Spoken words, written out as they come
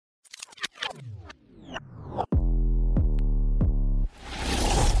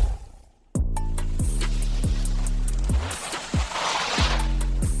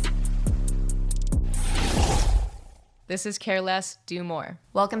This is Care Less, Do More.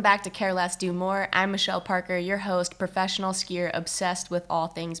 Welcome back to Care Less, Do More. I'm Michelle Parker, your host, professional skier obsessed with all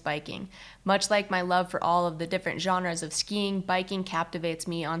things biking. Much like my love for all of the different genres of skiing, biking captivates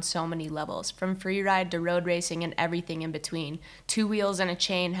me on so many levels. From freeride to road racing and everything in between. Two wheels and a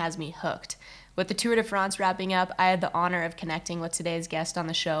chain has me hooked. With the Tour de France wrapping up, I had the honor of connecting with today's guest on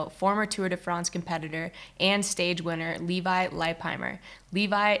the show, former Tour de France competitor and stage winner, Levi Leipheimer.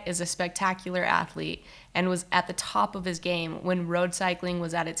 Levi is a spectacular athlete and was at the top of his game when road cycling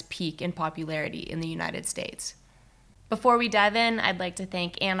was at its peak in popularity in the United States. Before we dive in, I'd like to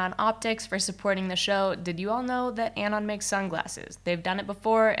thank Anon Optics for supporting the show. Did you all know that Anon makes sunglasses? They've done it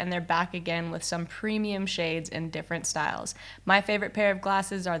before, and they're back again with some premium shades in different styles. My favorite pair of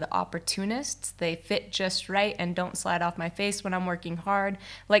glasses are the Opportunists. They fit just right and don't slide off my face when I'm working hard.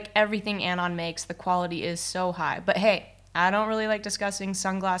 Like everything Anon makes, the quality is so high. But hey, I don't really like discussing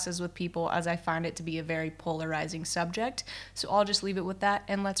sunglasses with people as I find it to be a very polarizing subject, so I'll just leave it with that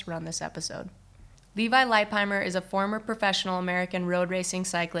and let's run this episode. Levi Leipheimer is a former professional American road racing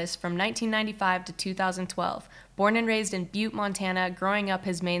cyclist from 1995 to 2012. Born and raised in Butte, Montana, growing up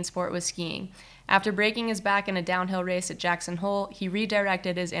his main sport was skiing. After breaking his back in a downhill race at Jackson Hole, he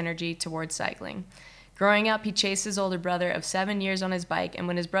redirected his energy towards cycling. Growing up, he chased his older brother of 7 years on his bike, and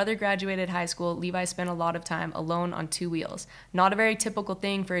when his brother graduated high school, Levi spent a lot of time alone on two wheels. Not a very typical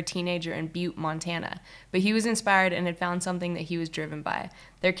thing for a teenager in Butte, Montana, but he was inspired and had found something that he was driven by.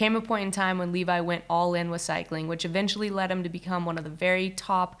 There came a point in time when Levi went all in with cycling, which eventually led him to become one of the very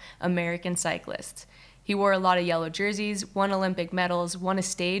top American cyclists. He wore a lot of yellow jerseys, won Olympic medals, won a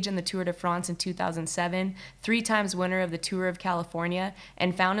stage in the Tour de France in 2007, 3 times winner of the Tour of California,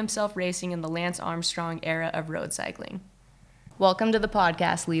 and found himself racing in the Lance Armstrong era of road cycling. Welcome to the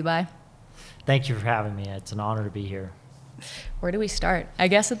podcast, Levi. Thank you for having me. It's an honor to be here. Where do we start? I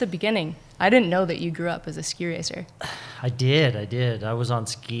guess at the beginning. I didn't know that you grew up as a ski racer. I did. I was on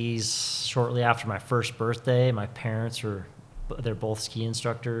skis shortly after my first birthday. My parents they're both ski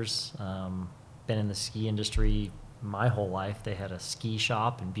instructors. Been in the ski industry my whole life. They had a ski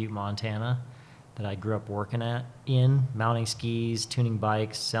shop in Butte, Montana that I grew up working mounting skis, tuning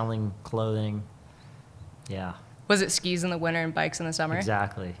bikes, selling clothing. Yeah. Was it skis in the winter and bikes in the summer?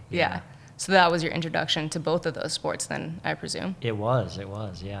 Exactly. Yeah. So that was your introduction to both of those sports then, I presume? It was,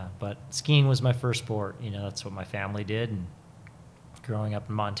 yeah. But skiing was my first sport. That's what my family did. And growing up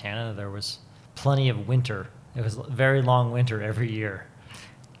in Montana, there was plenty of winter. It was a very long winter every year.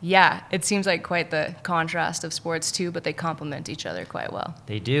 Yeah, it seems like quite the contrast of sports too, but they complement each other quite well.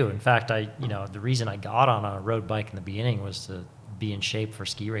 They do. In fact, the reason I got on a road bike in the beginning was to be in shape for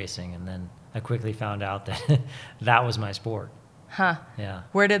ski racing, and then I quickly found out that that was my sport. Huh. Yeah.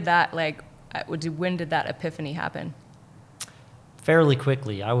 Where did that, when did that epiphany happen? Fairly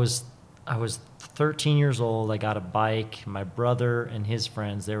quickly. I was 13 years old. I got a bike. My brother and his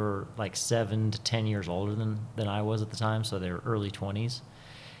friends, they were like 7 to 10 years older than I was at the time, so they were early 20s.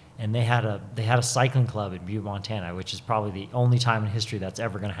 And they had a cycling club in Butte, Montana, which is probably the only time in history that's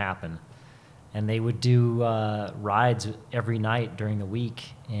ever going to happen. And they would do rides every night during the week.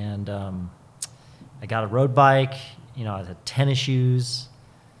 And I got a road bike. I had tennis shoes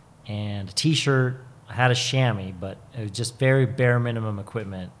and a T-shirt. I had a chamois, but it was just very bare minimum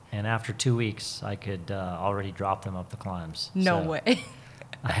equipment. And after 2 weeks, I could already drop them up the climbs. No way.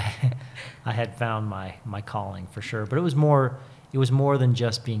 I had found my calling for sure. But it was more than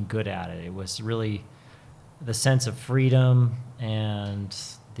just being good at it. It was really the sense of freedom and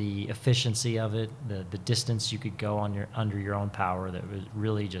the efficiency of it, the distance you could go under your own power that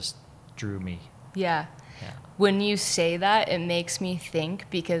really just drew me. Yeah. When you say that, it makes me think,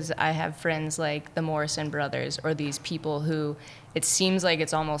 because I have friends like the Morrison brothers or these people who it seems like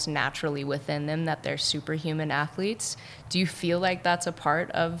it's almost naturally within them that they're superhuman athletes. Do you feel like that's a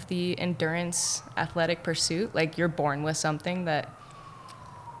part of the endurance athletic pursuit? Like you're born with something that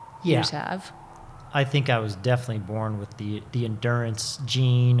you just have? I think I was definitely born with the endurance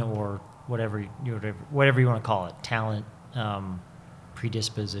gene, or whatever you want to call it, talent,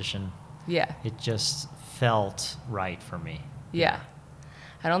 predisposition. Yeah. It just felt right for me. Yeah.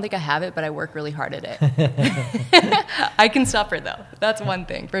 I don't think I have it, but I work really hard at it. I can suffer, though. That's one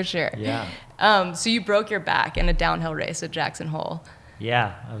thing, for sure. Yeah. So you broke your back in a downhill race at Jackson Hole.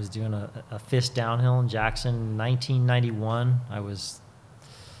 Yeah. I was doing a fist downhill in Jackson in 1991. I was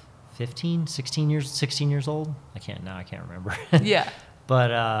 16 years old. I can't remember. Yeah.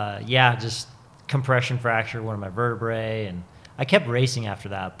 But, just compression fracture, one of my vertebrae, and I kept racing after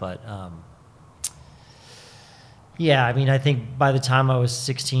that, but I think by the time I was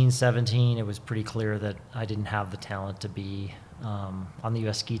 16, 17, it was pretty clear that I didn't have the talent to be on the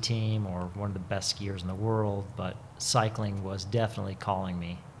U.S. ski team or one of the best skiers in the world, but cycling was definitely calling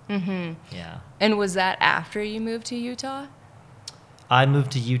me. Mm-hmm. Yeah. And was that after you moved to Utah? I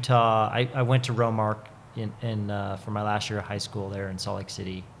moved to Utah. I went to Romark for my last year of high school there in Salt Lake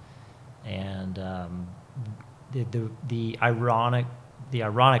City, and the ironic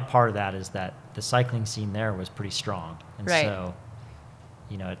part of that is that the cycling scene there was pretty strong, and right. So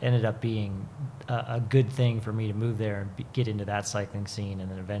it ended up being a good thing for me to move there and get into that cycling scene, and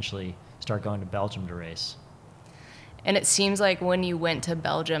then eventually start going to Belgium to race. And it seems like when you went to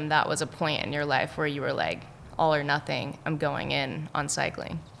Belgium, that was a point in your life where you were like, all or nothing, I'm going in on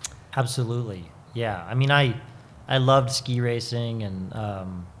cycling. Absolutely. Yeah. I mean, I loved ski racing, and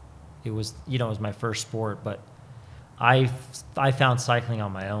it was my first sport, but I found cycling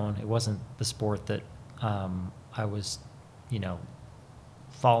on my own. It wasn't the sport that I was,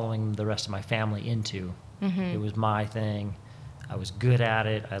 following the rest of my family into. Mm-hmm. It was my thing. I was good at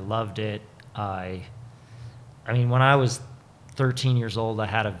it. I loved it. I mean, when I was 13 years old, I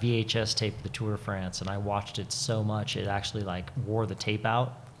had a VHS tape of the Tour of France, and I watched it so much it actually wore the tape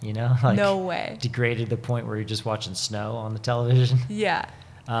out. No way. Degraded to the point where you're just watching snow on the television. Yeah.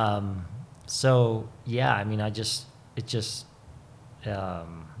 So yeah, I mean, it just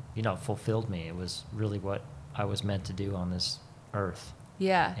fulfilled me. It was really what I was meant to do on this earth.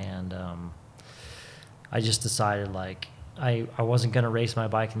 Yeah. And I just decided I wasn't going to race my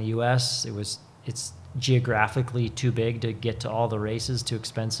bike in the U.S. It's geographically too big to get to all the races, too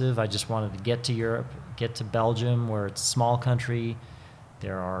expensive. I just wanted to get to Europe, get to Belgium, where it's a small country.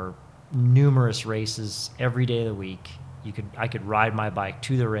 There are numerous races every day of the week. I could ride my bike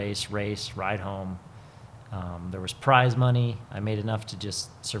to the race, ride home. There was prize money. I made enough to just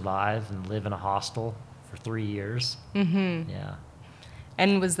survive and live in a hostel for 3 years. Mm-hmm. Yeah.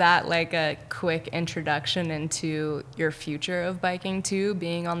 And was that like a quick introduction into your future of biking too,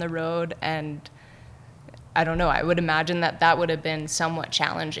 being on the road? And I don't know, I would imagine that would have been somewhat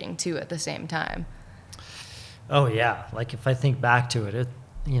challenging too at the same time. Oh yeah. If I think back to it,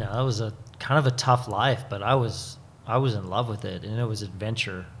 that was a kind of a tough life, but I was in love with it, and it was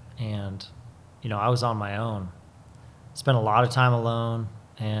adventure. And, I was on my own, spent a lot of time alone,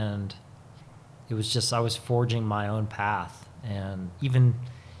 and it was just, I was forging my own path. And even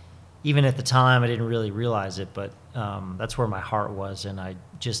at the time, I didn't really realize it, but that's where my heart was, and I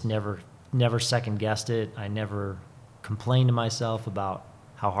just never second guessed it. I never complained to myself about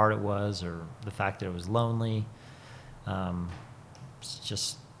how hard it was or the fact that it was lonely. It's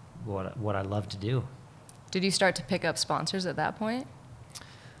just what I love to do. Did you start to pick up sponsors at that point?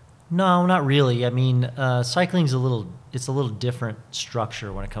 No, not really. I mean, cycling's a little different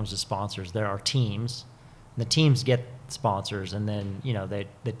structure when it comes to sponsors. There are teams, and the teams get sponsors, and then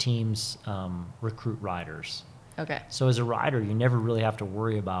the teams recruit riders. Okay. So as a rider, you never really have to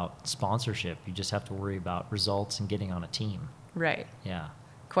worry about sponsorship. You just have to worry about results and getting on a team. Right. Yeah.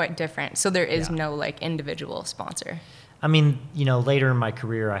 Quite different. So there is no individual sponsor. I mean, later in my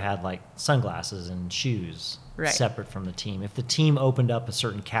career, I had sunglasses and shoes separate from the team. If the team opened up a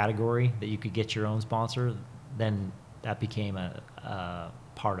certain category that you could get your own sponsor, then that became a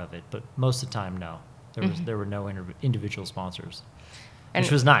part of it. But most of the time, no. There were no individual sponsors,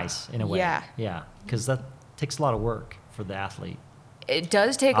 which was nice in a way. Yeah. Yeah, because that takes a lot of work for the athlete. It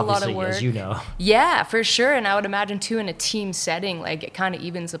does take Obviously, a lot of work. as you know. Yeah, for sure. And I would imagine, too, in a team setting, it kind of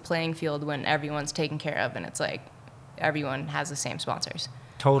evens the playing field when everyone's taken care of and it's everyone has the same sponsors.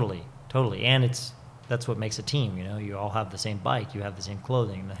 Totally. And that's what makes a team, You all have the same bike, you have the same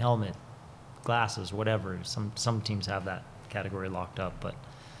clothing, the helmet, glasses, whatever. Some teams have that category locked up, but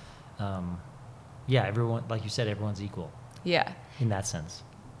yeah, everyone, like you said, everyone's equal. Yeah. In that sense.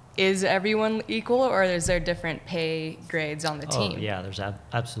 Is everyone equal, or is there different pay grades on the team? Oh, yeah, there's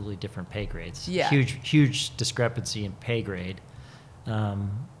absolutely different pay grades. Yeah. Huge discrepancy in pay grade,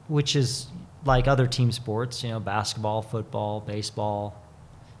 which is like other team sports, basketball, football, baseball.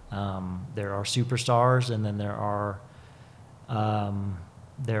 There are superstars, and then there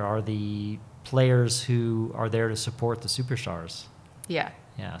are the players who are there to support the superstars. Yeah.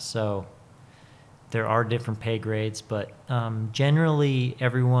 Yeah, so there are different pay grades, but generally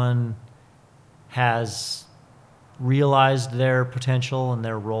everyone has realized their potential and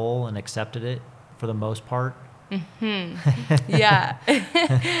their role and accepted it for the most part. Mm-hmm. Yeah.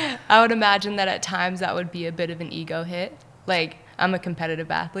 I would imagine that at times that would be a bit of an ego hit. I'm a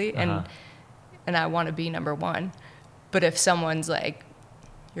competitive athlete, and I want to be number one. But if someone's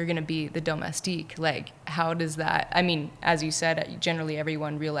you're going to be the domestique, how does that, I mean, as you said, generally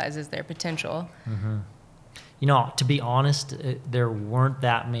everyone realizes their potential. Mm-hmm. To be honest, there weren't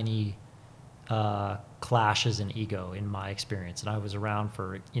that many clashes in ego in my experience, and I was around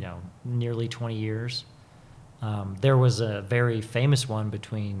for nearly 20 years. There was a very famous one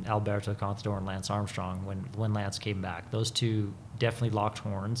between Alberto Contador and Lance Armstrong when Lance came back. Those two definitely locked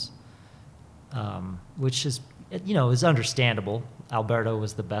horns, which is is understandable. Alberto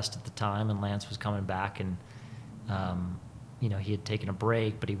was the best at the time, and Lance was coming back, and he had taken a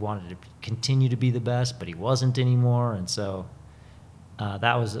break, but he wanted to continue to be the best, but he wasn't anymore, and so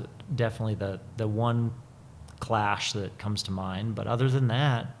that was definitely the one clash that comes to mind. But other than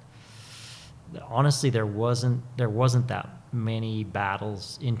that, honestly, there wasn't that many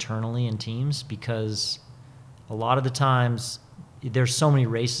battles internally in teams, because a lot of the times there's so many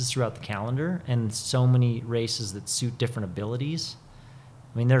races throughout the calendar and so many races that suit different abilities.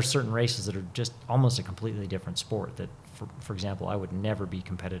 I mean, there are certain races that are just almost a completely different sport that, for example, I would never be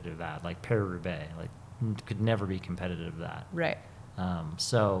competitive at, like Paris-Roubaix, could never be competitive at that. Right.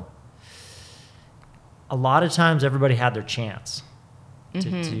 So a lot of times everybody had their chance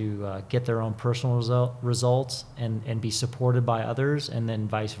to get their own personal results and be supported by others, and then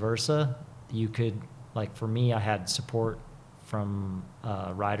vice versa. You could, like for me, I had support from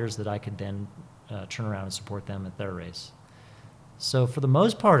riders that I could then turn around and support them at their race. So for the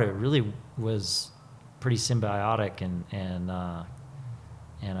most part, it really was pretty symbiotic and a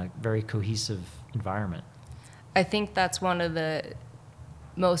very cohesive environment. I think that's one of the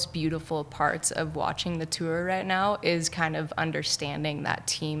most beautiful parts of watching the tour right now, is kind of understanding that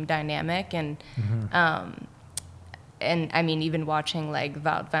team dynamic. And and I mean, even watching like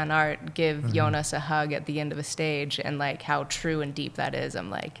Wout van Aert give Jonas a hug at the end of a stage, and like how true and deep that is. I'm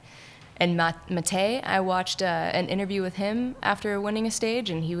like, and Matej, I watched an interview with him after winning a stage,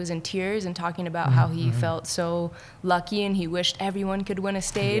 and he was in tears and talking about how he felt so lucky and he wished everyone could win a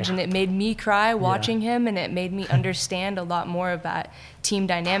stage. Yeah. And it made me cry watching him, and it made me understand a lot more of that team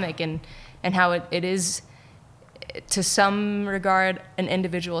dynamic and how it is, to some regard, an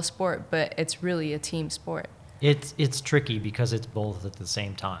individual sport, but it's really a team sport. It's tricky because it's both at the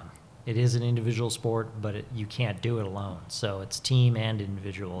same time. It is an individual sport, but you can't do it alone. So it's team and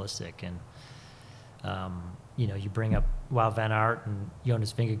individualistic. And, you bring up Wout van Aert and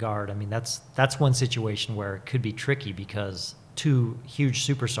Jonas Vingegaard. I mean, that's one situation where it could be tricky because two huge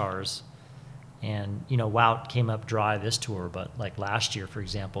superstars. And, Wout came up dry this tour, but like last year, for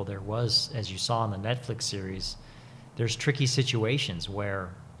example, there was, as you saw in the Netflix series, there's tricky situations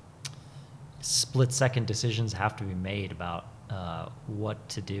where split-second decisions have to be made about what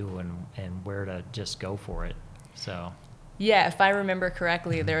to do and where to just go for it. So yeah, if I remember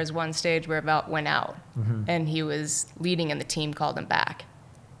correctly, there was one stage where Wout went out and he was leading and the team called him back.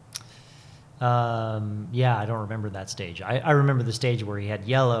 Yeah, I don't remember that stage. I remember the stage where he had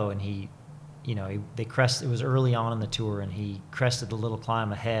yellow and they crested. It was early on in the tour, and he crested a little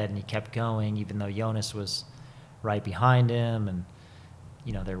climb ahead and he kept going even though Jonas was right behind him, and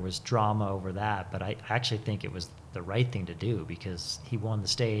there was drama over that. But I actually think it was the right thing to do because he won the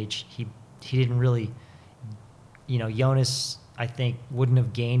stage. He didn't really, Jonas, I think, wouldn't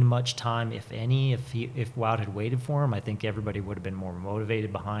have gained much time, if any, if Wout had waited for him. I think everybody would have been more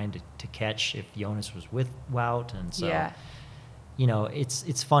motivated behind to catch if Jonas was with Wout. And so, yeah.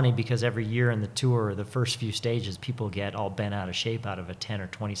 It's funny because every year in the tour, the first few stages, people get all bent out of shape out of a 10 or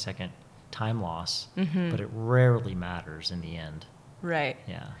 20 second time loss, but it rarely matters in the end. Right.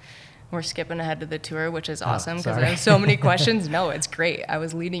 Yeah. We're skipping ahead to the tour, which is awesome because sorry. I have so many questions. No, it's great. I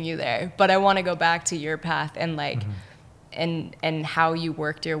was leading you there. But I want to go back to your path and like and how you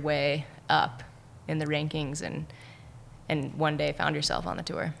worked your way up in the rankings and one day found yourself on the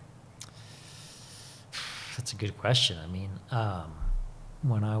tour. That's a good question. I mean,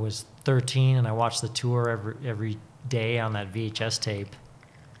 when I was 13 and I watched the tour every day on that VHS tape,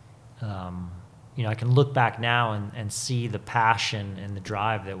 I can look back now and see the passion and the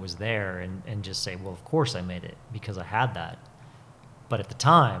drive that was there and just say, well, of course I made it because I had that. But at the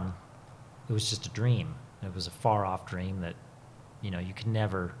time, it was just a dream. It was a far-off dream that, you can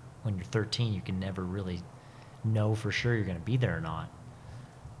never, when you're 13, you can never really know for sure you're going to be there or not.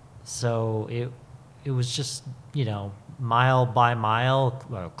 So it was just, mile by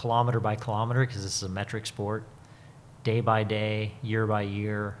mile, kilometer by kilometer, because this is a metric sport, day by day, year by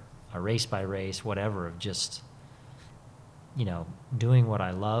year, race by race, whatever, of just, doing what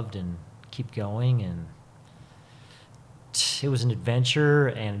I loved and keep going. And it was an adventure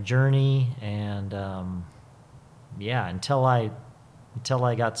and a journey. And until I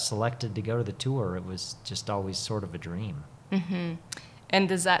got selected to go to the tour, it was just always sort of a dream. Mm-hmm. And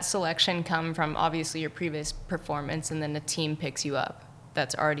does that selection come from obviously your previous performance and then the team picks you up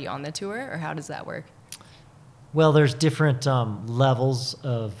that's already on the tour, or how does that work? Well, there's different levels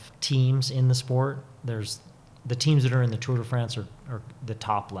of teams in the sport. There's the teams that are in the Tour de France are the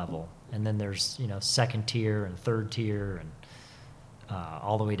top level, and then there's second tier and third tier, and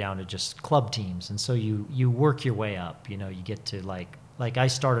all the way down to just club teams. And so you work your way up. You get to like I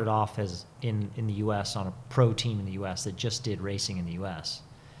started off as in the U.S. on a pro team in the U.S. that just did racing in the U.S.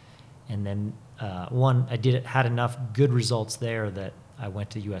 And then had enough good results there that I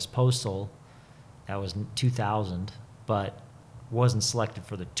went to U.S. Postal. That was in 2000, but wasn't selected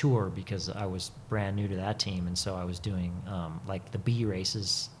for the tour because I was brand new to that team, and so I was doing like the B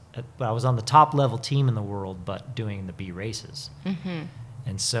races. But I was on the top level team in the world, but doing the B races. Mm-hmm.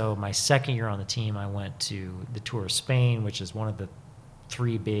 And so my second year on the team, I went to the Tour of Spain, which is one of the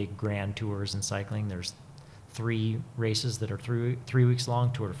 3 big grand tours in cycling. There's 3 races that are 3 weeks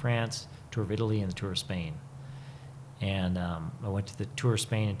long: Tour de France, Tour of Italy, and the Tour of Spain. And I went to the Tour of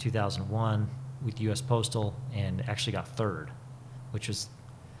Spain in 2001 with U.S. Postal and actually got third, which was,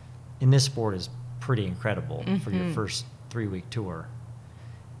 in this sport, is pretty incredible for your first 3-week tour.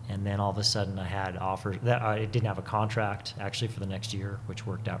 And then all of a sudden I had offers that I didn't have a contract actually for the next year, which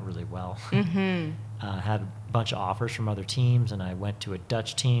worked out really well. Mm-hmm. Had a bunch of offers from other teams, and I went to a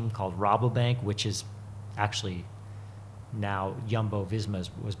Dutch team called Rabobank, which is actually now Jumbo-Visma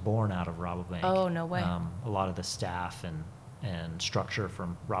was born out of Rabobank. Oh, no way. A lot of the staff and structure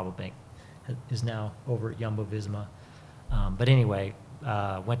from Rabobank is now over at Jumbo-Visma. But anyway,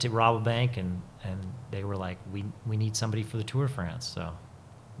 went to Rabobank, and they were like, we need somebody for the Tour de France. So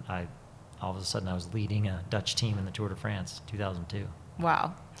all of a sudden I was leading a Dutch team in the Tour de France 2002.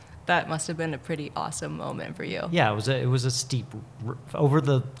 Wow. That must have been a pretty awesome moment for you. Yeah, it was a steep, over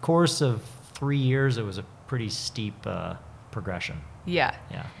the course of 3 years, it was a pretty steep progression. Yeah.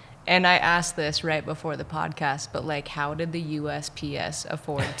 Yeah. And I asked this right before the podcast, but like, how did the USPS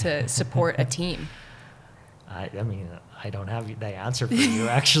afford to support a team? I mean, I don't have the answer for you.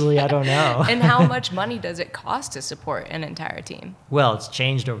 Actually, I don't know. And how much money does it cost to support an entire team? Well, it's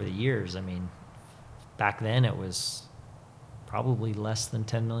changed over the years. I mean, back then it was probably less than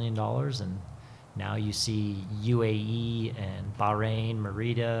 $10 million, and now you see UAE and Bahrain,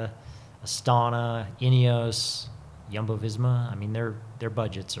 Merida, Astana, Ineos, Jumbo-Visma. I mean, their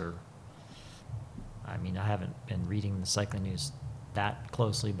budgets are, I mean, I haven't been reading the cycling news that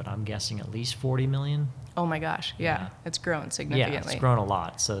closely, but I'm guessing at least 40 million. Oh my gosh, yeah. It's grown significantly. Yeah, it's grown a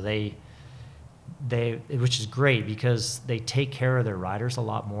lot. So they which is great because they take care of their riders a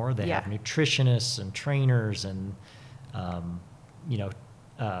lot more. They have nutritionists and trainers and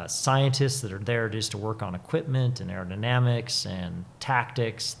scientists that are there just to work on equipment and aerodynamics and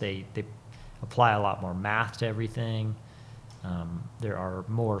tactics. They apply a lot more math to everything. There are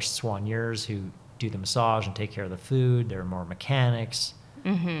more soigneurs who do the massage and take care of the food. There are more mechanics.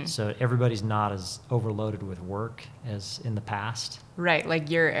 Mm-hmm. So everybody's not as overloaded with work as in the past. Right,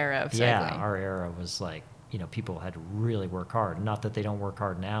 like your era of cycling. Yeah, our era was like, people had to really work hard. Not that they don't work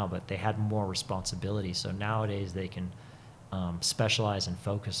hard now, but they had more responsibility. So nowadays they can specialize and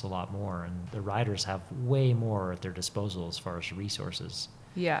focus a lot more, and the riders have way more at their disposal as far as resources.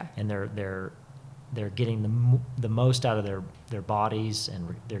 Yeah. And they're getting the most out of their bodies,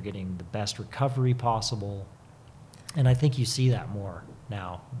 and they're getting the best recovery possible. And I think you see that more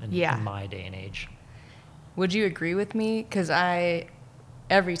now in my day and age. Would you agree with me? Because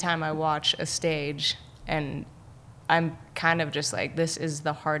every time I watch a stage, and I'm kind of just like, this is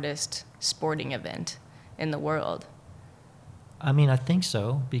the hardest sporting event in the world. I mean, I think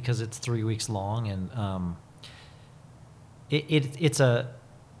so, because it's 3 weeks long, and it's a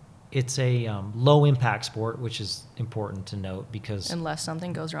low impact sport, which is important to note because Unless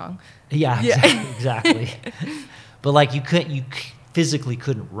something goes wrong. Yeah. Exactly. But like you physically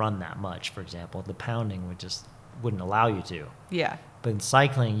couldn't run that much. For example, the pounding wouldn't allow you to. Yeah. But in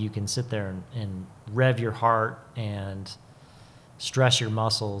cycling, you can sit there and rev your heart and stress your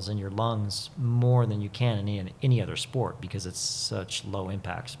muscles and your lungs more than you can in any other sport because it's such low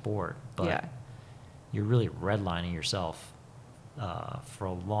impact sport. But you're really redlining yourself for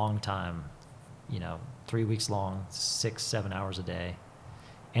a long time, 3 weeks long, 6-7 hours a day.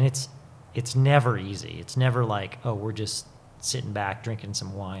 And it's never easy. It's never like, oh, we're just sitting back, drinking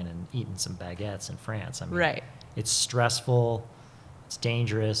some wine and eating some baguettes in France. I mean, right. It's stressful. It's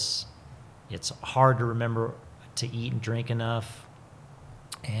dangerous. It's hard to remember to eat and drink enough.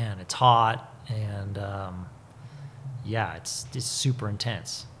 And it's hot. And, it's super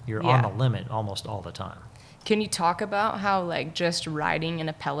intense. You're on the limit almost all the time. Can you talk about how, like, just riding in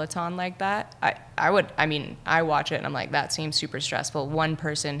a peloton like that? I watch it and I'm like, that seems super stressful. One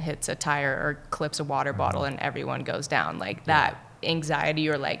person hits a tire or clips a water bottle and everyone goes down. Like, that anxiety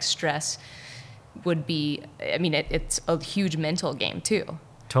or, like, stress would be, I mean, it's a huge mental game too.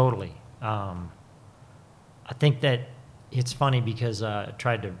 Totally. I think that it's funny because I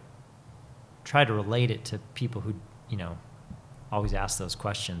tried to relate it to people who, always ask those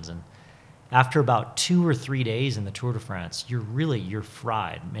questions. And after about 2 or 3 days in the Tour de France, you're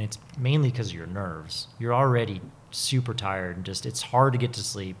fried. And it's mainly because of your nerves. You're already super tired and it's hard to get to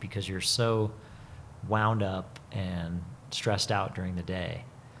sleep because you're so wound up and stressed out during the day.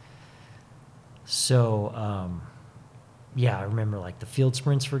 So, I remember like the field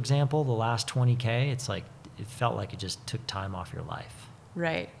sprints, for example, the last 20K, it felt like it just took time off your life.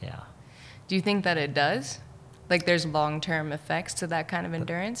 Right. Yeah. Do you think that it does? Like there's long-term effects to that kind of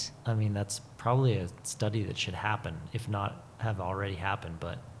endurance? I mean, that's probably a study that should happen, if not have already happened.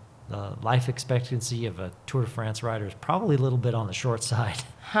 But the life expectancy of a Tour de France rider is probably a little bit on the short side.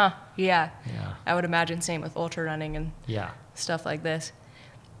 Huh, yeah. Yeah. I would imagine same with ultra running and stuff like this.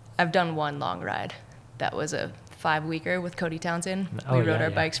 I've done one long ride. That was a 5-weeker with Cody Townsend. We rode our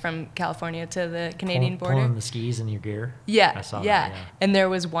bikes from California to the Canadian border. Pulling the skis in your gear? Yeah, I saw that, yeah. And there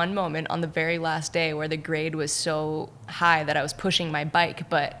was one moment on the very last day where the grade was so high that I was pushing my bike,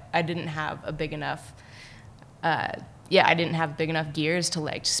 but I didn't have a big enough, gears to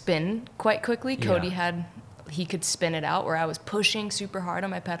like spin quite quickly. Cody he could spin it out where I was pushing super hard on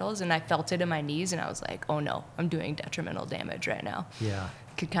my pedals and I felt it in my knees and I was like, oh no, I'm doing detrimental damage right now. Yeah.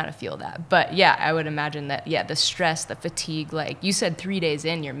 Could kind of feel that. But yeah, I would imagine that, the stress, the fatigue, like you said, 3 days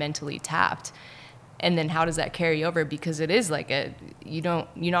in, you're mentally tapped. And then how does that carry over? Because it is like you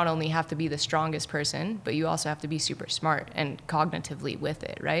not only have to be the strongest person, but you also have to be super smart and cognitively with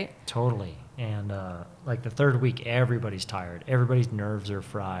it, right? Totally. And like the third week, everybody's tired. Everybody's nerves are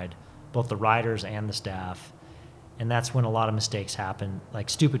fried, both the riders and the staff. And that's when a lot of mistakes happen, like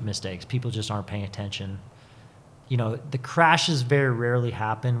stupid mistakes. People just aren't paying attention. The crashes very rarely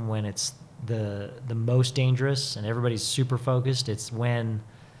happen when it's the most dangerous and everybody's super focused. It's when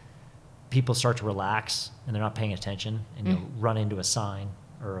people start to relax and they're not paying attention and you'll run into a sign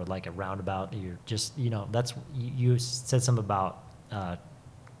or like a roundabout. You're just, that's, you said something about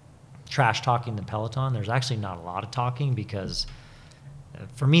trash talking the peloton. There's actually not a lot of talking because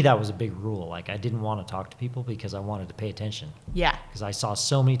for me, that was a big rule. Like I didn't want to talk to people because I wanted to pay attention. Yeah. Because I saw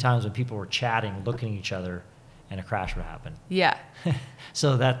so many times when people were chatting, looking at each other, and a crash would happen. Yeah.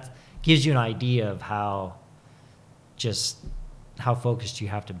 So that gives you an idea of how focused you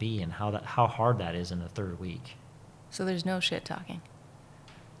have to be and how hard that is in the third week. So there's no shit talking.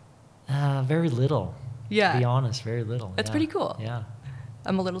 Very little. Yeah. To be honest, very little. That's pretty cool. Yeah.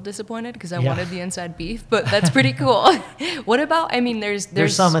 I'm a little disappointed because I wanted the inside beef, but that's pretty cool. What about,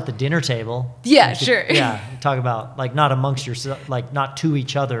 there's some at the dinner table. Yeah, sure. Yeah, talk about like not amongst yourself, like not to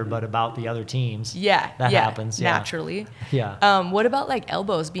each other, but about the other teams. Yeah, that happens. Yeah. Naturally. Yeah. What about like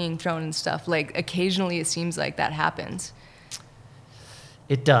elbows being thrown and stuff? Like occasionally it seems like that happens.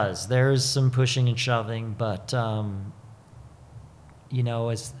 It does. There's some pushing and shoving, but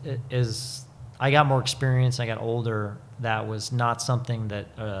as I got more experience, I got older. That was not something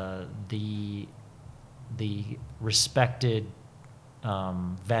that the respected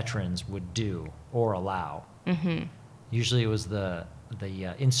veterans would do or allow. Mm-hmm. Usually, it was the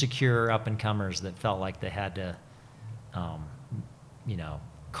insecure up and comers that felt like they had to,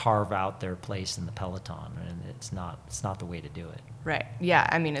 carve out their place in the peloton, and it's not the way to do it. Right. Yeah.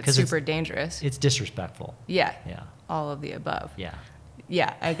 It's super dangerous. It's disrespectful. Yeah. Yeah. All of the above. Yeah.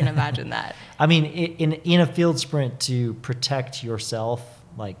 Yeah, I can imagine that. In a field sprint, to protect yourself,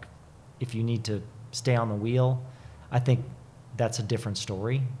 like if you need to stay on the wheel, I think that's a different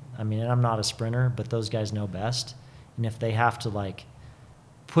story. And I'm not a sprinter, but those guys know best. And if they have to like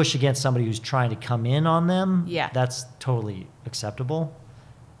push against somebody who's trying to come in on them, that's totally acceptable.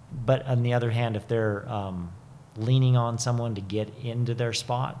 But on the other hand, if they're leaning on someone to get into their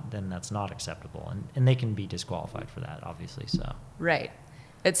spot, then that's not acceptable. And they can be disqualified for that, obviously. So right.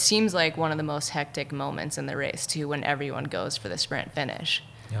 It seems like one of the most hectic moments in the race, too, when everyone goes for the sprint finish.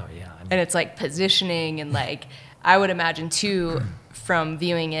 Oh, yeah. And it's like positioning and like, I would imagine, too, from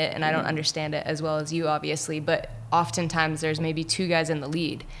viewing it, and I don't understand it as well as you, obviously, but oftentimes there's maybe 2 guys in the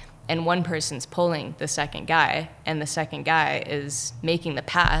lead, and one person's pulling the second guy, and the second guy is making the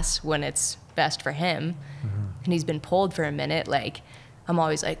pass when it's best for him, and he's been pulled for a minute. Like, I'm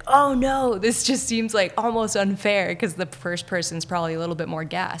always like, oh no, this just seems like almost unfair because the first person's probably a little bit more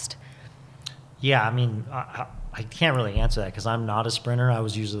gassed. Yeah, I can't really answer that because I'm not a sprinter. I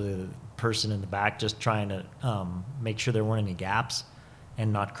was usually the person in the back just trying to make sure there weren't any gaps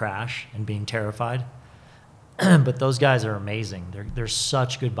and not crash and being terrified. But those guys are amazing. They're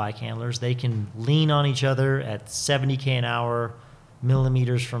such good bike handlers. They can lean on each other at 70K an hour,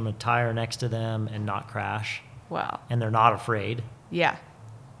 millimeters from a tire next to them and not crash. Wow. And they're not afraid. Yeah.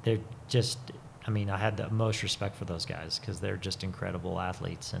 They're just, I mean, I had the most respect for those guys because they're just incredible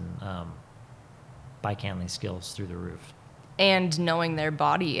athletes and bike handling skills through the roof. And knowing their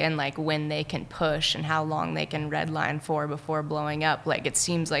body and like when they can push and how long they can redline for before blowing up. Like it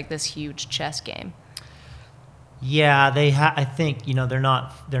seems like this huge chess game. Yeah, I think, you know, they're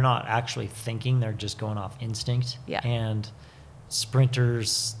not actually thinking, they're just going off instinct. Yeah. And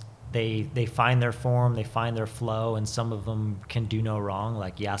sprinters, they find their form, they find their flow, and some of them can do no wrong,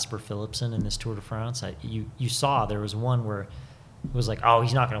 like Jasper Philipsen in this Tour de France. You saw there was one where it was like, oh,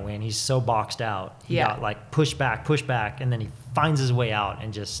 he's not going to win. He's so boxed out. He got like push back, and then he finds his way out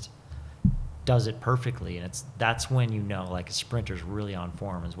and just does it perfectly. And that's when you know, like, a sprinter's really on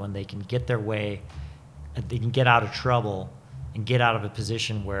form, is when they can get their way, they can get out of trouble and get out of a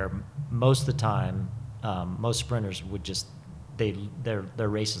position where most of the time, most sprinters would just, their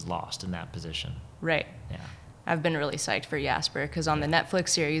race is lost in that position. Right. Yeah. I've been really psyched for Jasper because on the Netflix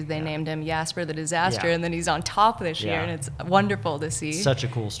series, they named him Jasper the Disaster, Yeah. and then he's on top this year, and it's wonderful to see. Such a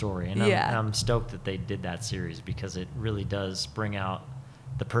cool story. And Yeah. I'm stoked that they did that series because it really does bring out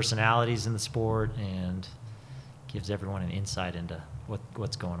the personalities in the sport and gives everyone an insight into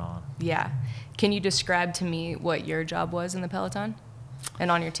what's going on. Yeah. Can you describe to me what your job was in the peloton and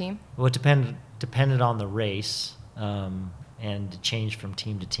on your team? Well, it depended on the race, and it changed from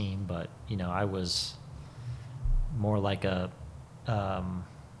team to team. But, you know, I was more like a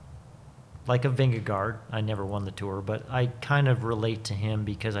Vingegaard. I never won the Tour, but I kind of relate to him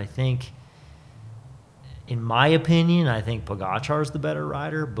because I think, in my opinion, I think Pogacar's the better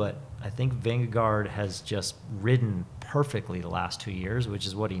rider, but I think Vingegaard has just ridden perfectly the last 2 years, which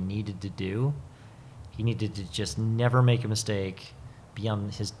is what he needed to do. He needed to just never make a mistake, be on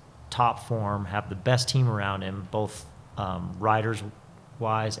his top form, have the best team around him, both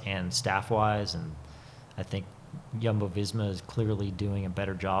riders-wise and staff-wise, and I think Jumbo-Visma is clearly doing a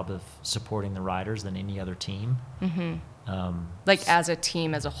better job of supporting the riders than any other team. Mm-hmm. Like as a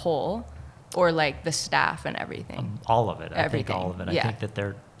team as a whole, or like the staff and everything? All of it. Everything. I think all of it. Yeah. I think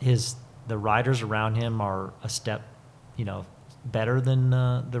that the riders around him are a step, you know, better than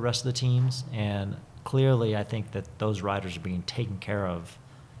the rest of the teams, and clearly I think that those riders are being taken care of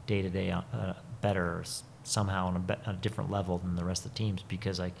day to day better somehow on a different level than the rest of the teams,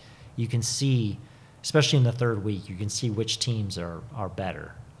 because like you can see, especially in the third week, you can see which teams are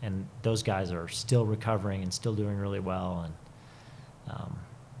better, and those guys are still recovering and still doing really well, and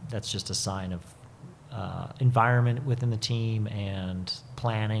that's just a sign of environment within the team and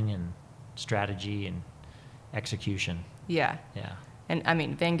planning and strategy and execution. Yeah. Yeah. And I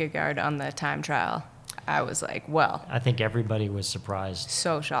mean, Vingegaard on the time trial, I was like, well. I think everybody was surprised.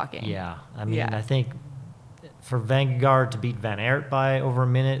 So shocking. Yeah. I mean, Yeah. I think for Vingegaard to beat Van Aert by over a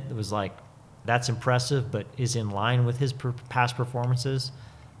minute, it was like, that's impressive, but is in line with his past performances.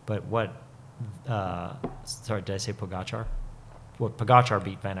 But what, sorry, did I say Pogacar? What Pogacar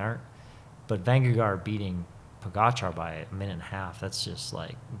beat Van Aert, but Vingegaard beating Pogacar by a minute and a half, that's just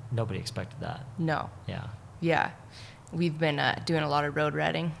like, nobody expected that. No. Yeah. Yeah. We've been doing a lot of road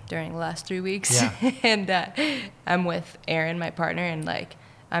riding during the last 3 weeks. Yeah. And I'm with Aaron, my partner, and like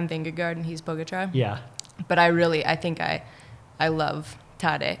I'm Vingegaard and he's Pogacar. Yeah. But I think I love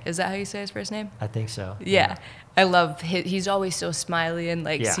Tadej. Is that how you say his first name? I think so. Yeah. I love he's always so smiley and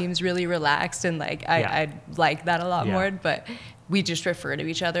like Yeah. seems really relaxed, and like I like that a lot Yeah. more, but we just refer to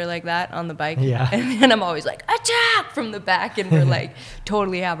each other like that on the bike. Yeah. And then I'm always like, attack from the back, and we're like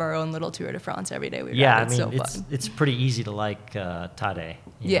totally have our own little Tour de France every day we ride. Yeah, It's I mean, so fun. it's pretty easy to like Tadej.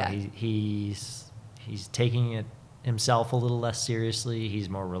 You Yeah. know, he's taking it himself a little less seriously. He's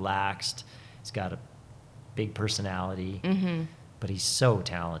more relaxed. He's got a big personality, but he's so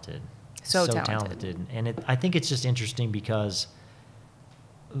talented. So talented. And I think it's just interesting because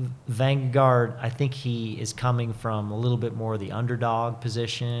Vanguard, I think he is coming from a little bit more the underdog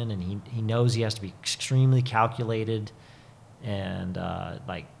position, and he knows he has to be extremely calculated and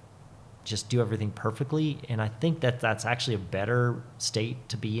like just do everything perfectly. And I think that's actually a better state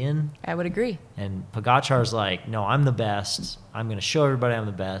to be in. I would agree. And Pogacar's like, no, I'm the best. I'm going to show everybody I'm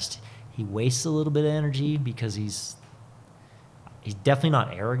the best. He wastes a little bit of energy because he's definitely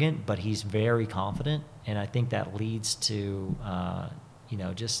not arrogant, but he's very confident. And I think that leads to,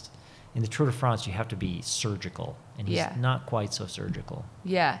 just in the Tour de France, you have to be surgical. And he's not quite so surgical.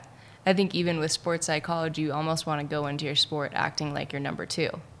 Yeah. I think even with sports psychology, you almost want to go into your sport acting like you're number two.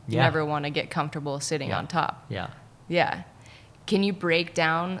 You never want to get comfortable sitting on top. Yeah. Yeah. Can you break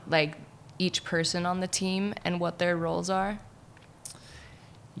down like each person on the team and what their roles are?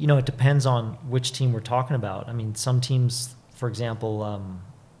 You know, it depends on which team we're talking about. I mean, some teams for example,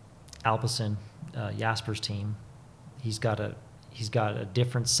 Alpecin, Jasper's team, he's got a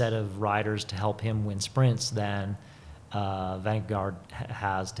different set of riders to help him win sprints than Vanguard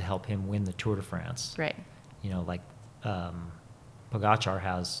has to help him win the Tour de France. Right. Like Pogacar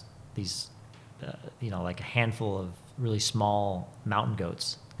has these, like a handful of really small mountain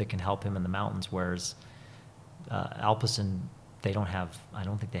goats that can help him in the mountains, whereas Alpecin, I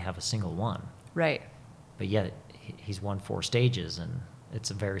don't think they have a single one. Right. But yet he's won 4 stages, and it's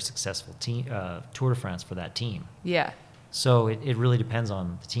a very successful team, Tour de France for that team. Yeah. So it really depends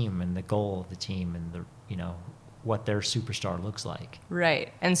on the team and the goal of the team and what their superstar looks like.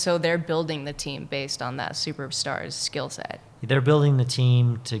 Right. And so they're building the team based on that superstar's skill set. They're building the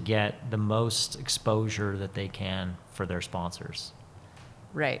team to get the most exposure that they can for their sponsors.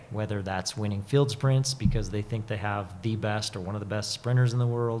 Right. Whether that's winning field sprints because they think they have the best or one of the best sprinters in the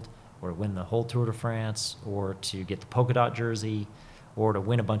world, or win the whole Tour de France, or to get the polka dot jersey, or to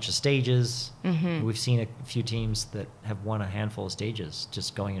win a bunch of stages. Mm-hmm. We've seen a few teams that have won a handful of stages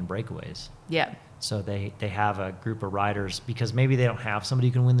just going in breakaways. Yeah. So they have a group of riders because maybe they don't have somebody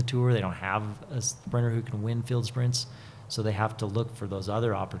who can win the Tour. They don't have a sprinter who can win field sprints. So they have to look for those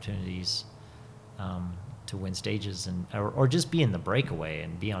other opportunities to win stages or just be in the breakaway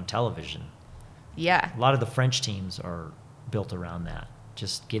and be on television. Yeah. A lot of the French teams are built around that,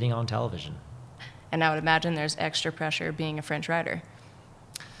 just getting on television. And I would imagine there's extra pressure being a French rider.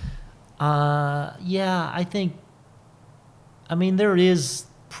 Yeah, there is.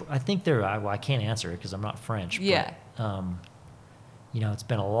 I can't answer it because I'm not French. Yeah. But, it's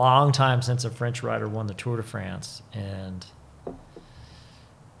been a long time since a French rider won the Tour de France, and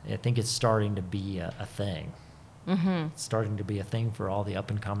I think it's starting to be a thing. Mm-hmm. It's starting to be a thing for all the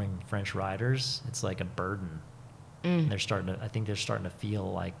up-and-coming French riders. It's like a burden. Mm. I think they're starting to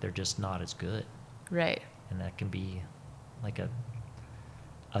feel like they're just not as good. Right. And that can be like a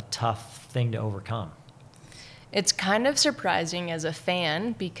tough thing to overcome. It's kind of surprising as a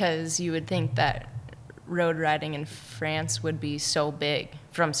fan because you would think that road riding in France would be so big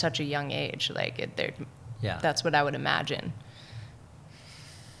from such a young age. Yeah. That's what I would imagine.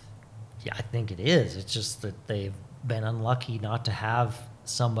 Yeah, I think it is. It's just that they've been unlucky not to have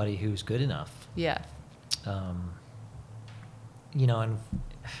somebody who's good enough. Yeah. And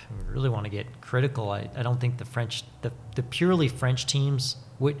we really want to get critical. I don't think the purely French teams,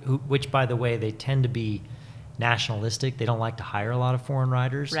 which by the way, they tend to be nationalistic. They don't like to hire a lot of foreign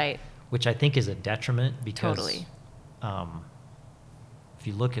riders. Right. Which I think is a detriment because Totally. If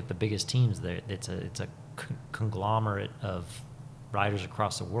you look at the biggest teams, it's a conglomerate of riders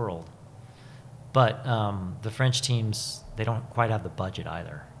across the world. But the French teams, they don't quite have the budget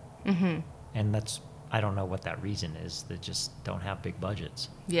either. Mm-hmm. And I don't know what that reason is. They just don't have big budgets.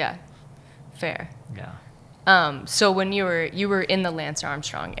 Yeah. Fair. Yeah. So when you were in the Lance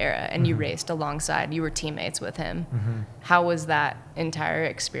Armstrong era and you Mm-hmm. raced alongside, you were teammates with him. Mm-hmm. How was that entire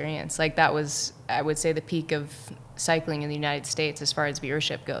experience? That was, I would say, the peak of cycling in the United States as far as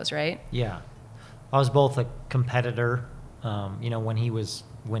viewership goes, right? Yeah. I was both a competitor. When he was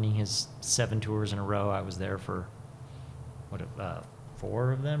winning his 7 tours in a row, I was there for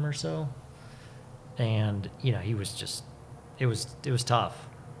 4 of them or so. And, he was just, it was tough.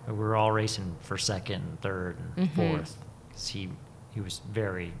 We were all racing for second and third and Mm-hmm. fourth because he was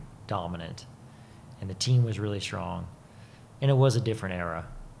very dominant, and the team was really strong, and it was a different era,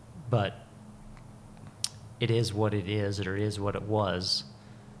 but it is what it is, or it is what it was,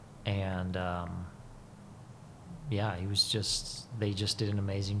 and they just did an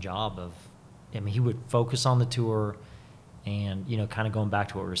amazing job of. He would focus on the tour, and kind of going back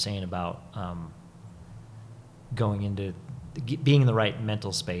to what we were saying about going into being in the right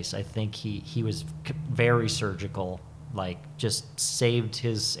mental space. I think he was very surgical, just saved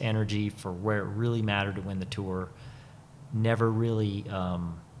his energy for where it really mattered to win the tour. Never really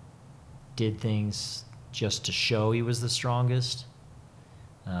did things just to show he was the strongest.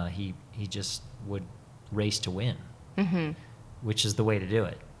 He just would race to win, Mm-hmm. which is the way to do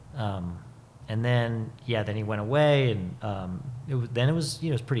it. And then he went away, and it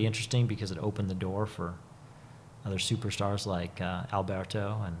was pretty interesting because it opened the door for other superstars like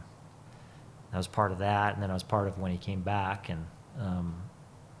Alberto, and I was part of that. And then I was part of when he came back, and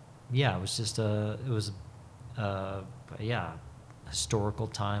it was just a historical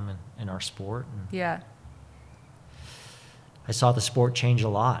time in our sport. And Yeah. I saw the sport change a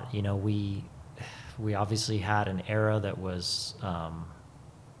lot. We obviously had an era that was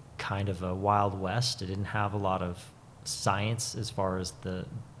kind of a Wild West. It didn't have a lot of science as far as the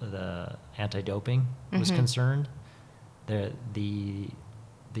anti-doping was Mm-hmm. concerned.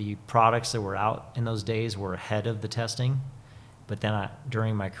 The products that were out in those days were ahead of the testing, But then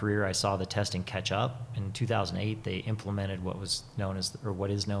during my career, I saw the testing catch up. In 2008, they implemented what is known as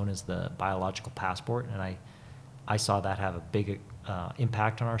the biological passport, and I saw that have a big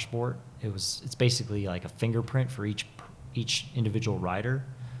impact on our sport. It's basically like a fingerprint for each individual rider,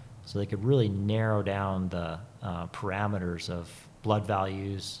 so they could really narrow down the parameters of blood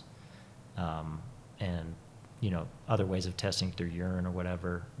values, and other ways of testing through urine or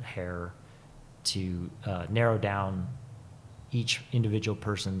whatever, hair, to narrow down each individual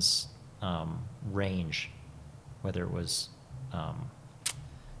person's range, whether it was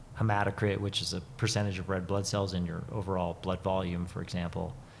hematocrit, which is a percentage of red blood cells in your overall blood volume, for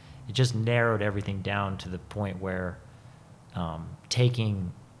example. It just narrowed everything down to the point where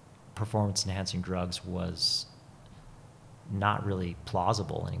taking performance-enhancing drugs was not really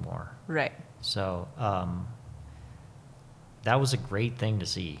plausible anymore. Right. So that was a great thing to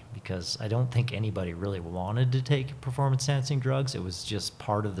see, because I don't think anybody really wanted to take performance-enhancing drugs. It was just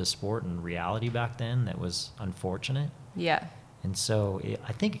part of the sport and reality back then that was unfortunate. Yeah. And so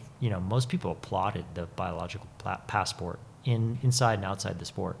I think, most people applauded the biological passport inside and outside the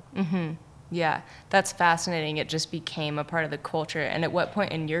sport. Mm-hmm. Yeah, that's fascinating. It just became a part of the culture. And at what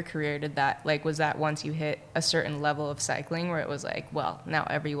point in your career was that once you hit a certain level of cycling where it was like, well, now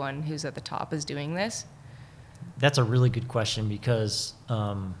everyone who's at the top is doing this? That's a really good question, because,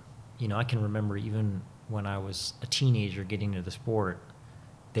 I can remember even when I was a teenager getting into the sport,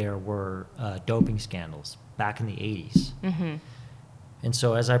 there were doping scandals back in the 80s. Mm-hmm. And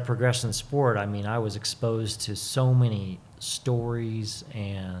so as I progressed in the sport, I was exposed to so many stories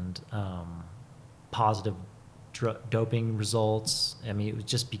and positive doping results. It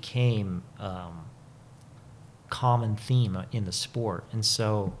just became common theme in the sport. And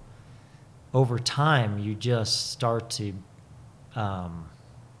so over time, you just start to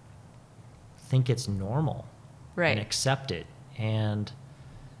think it's normal, right, and accept it. And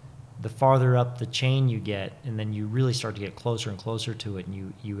the farther up the chain you get, and then you really start to get closer and closer to it,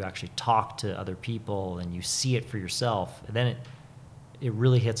 and you actually talk to other people and you see it for yourself, and then it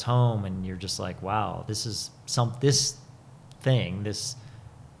really hits home, and you're just like, wow, this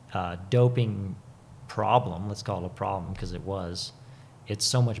doping problem, let's call it a problem, because it's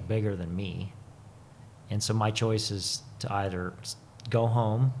so much bigger than me. And so my choice is to either go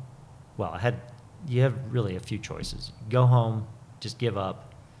home. Well, you have really a few choices. Go home, just give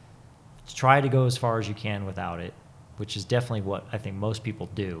up, try to go as far as you can without it, which is definitely what I think most people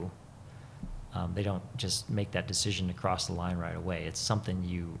do. They don't just make that decision to cross the line right away. It's something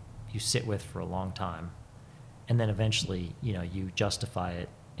you sit with for a long time. And then eventually, you justify it,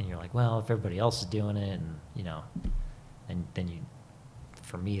 and you're like, well, if everybody else is doing it, and then you,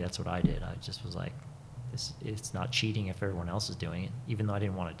 for me, that's what I did. I just was like, it's not cheating if everyone else is doing it, even though I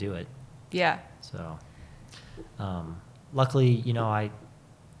didn't want to do it. Yeah. So, luckily,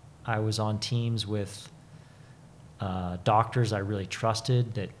 I was on teams with doctors I really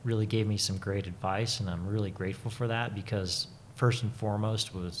trusted that really gave me some great advice, and I'm really grateful for that, because first and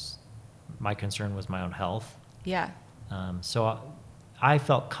foremost my concern was my own health. Yeah. So I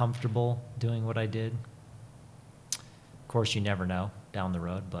felt comfortable doing what I did. Of course, you never know down the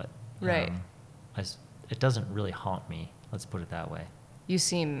road, but right. It doesn't really haunt me. Let's put it that way. You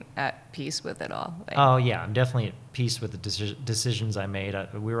seem at peace with it all. Oh, yeah. I'm definitely at peace with the decisions I made.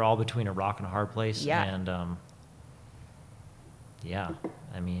 We were all between a rock and a hard place. Yeah. And,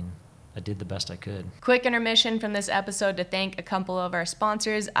 I did the best I could. Quick intermission from this episode to thank a couple of our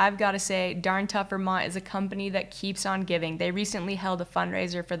sponsors. I've got to say, Darn Tough Vermont is a company that keeps on giving. They recently held a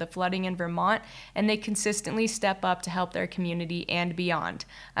fundraiser for the flooding in Vermont, and they consistently step up to help their community and beyond.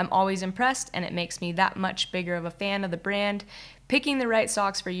 I'm always impressed, and it makes me that much bigger of a fan of the brand. Picking the right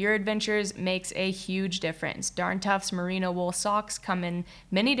socks for your adventures makes a huge difference. Darn Tough's merino wool socks come in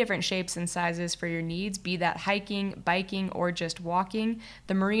many different shapes and sizes for your needs, be that hiking, biking, or just walking.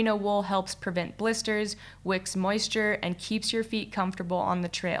 The merino wool helps prevent blisters, wicks moisture, and keeps your feet comfortable on the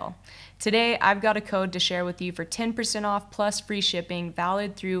trail. Today, I've got a code to share with you for 10% off plus free shipping,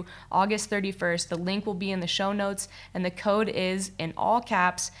 valid through August 31st. The link will be in the show notes, and the code is, in all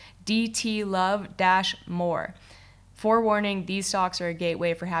caps, DTLove-more. Forewarning, these socks are a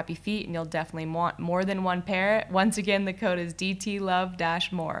gateway for happy feet, and you'll definitely want more than one pair. Once again, the code is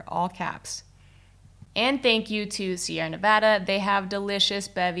DTLove-more, all caps. And thank you to Sierra Nevada. They have delicious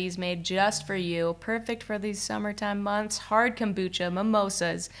bevies made just for you, perfect for these summertime months. Hard kombucha,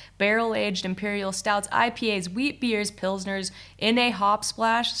 mimosas, barrel-aged imperial stouts, IPAs, wheat beers, pilsners, in a hop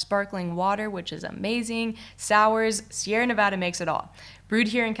splash, sparkling water, which is amazing, sours. Sierra Nevada makes it all. Brewed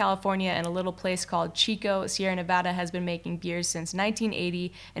here in California in a little place called Chico, Sierra Nevada has been making beers since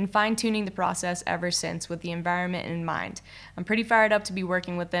 1980 and fine-tuning the process ever since with the environment in mind. I'm pretty fired up to be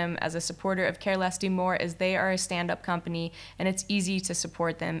working with them as a supporter of Care Less Do More, as they are a stand-up company and it's easy to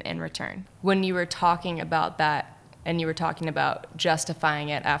support them in return. When you were talking about that and you were talking about justifying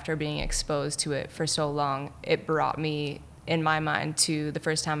it after being exposed to it for so long, it brought me in my mind to the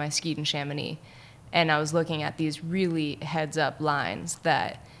first time I skied in Chamonix. And I was looking at these really heads-up lines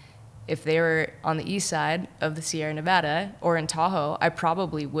that if they were on the east side of the Sierra Nevada or in Tahoe, I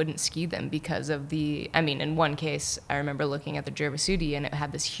probably wouldn't ski them because of in one case, I remember looking at the Jervasudi and it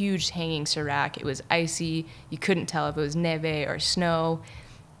had this huge hanging serac. It was icy. You couldn't tell if it was neve or snow.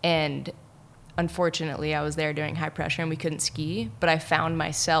 And unfortunately, I was there during high pressure and we couldn't ski. But I found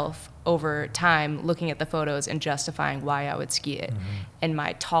myself over time looking at the photos and justifying why I would ski it. And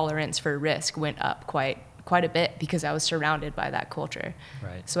my tolerance for risk went up quite a bit because I was surrounded by that culture.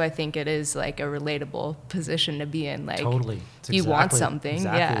 Right. So I think it is like a relatable position to be in. Like, totally. You want something.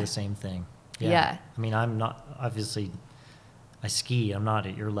 Exactly the same thing. Yeah. I mean, I'm not, obviously, I ski. I'm not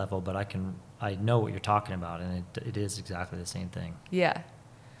at your level, but I know what you're talking about, and it is exactly the same thing. Yeah.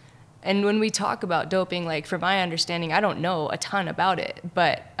 And when we talk about doping, like, from my understanding, I don't know a ton about it,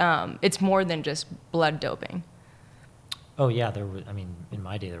 but it's more than just blood doping. Oh, yeah. In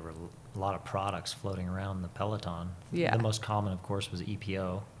my day, there were a lot of products floating around the peloton. Yeah. The most common, of course, was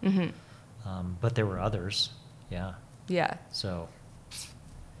EPO. But there were others. Yeah. Yeah. So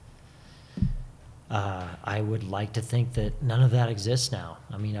I would like to think that none of that exists now.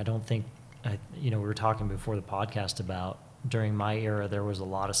 I mean, I don't think, we were talking before the podcast about during my era, there was a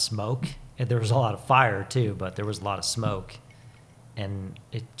lot of smoke. And there was a lot of fire, too, but there was a lot of smoke. And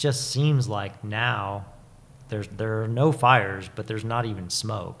it just seems like now there are no fires, but there's not even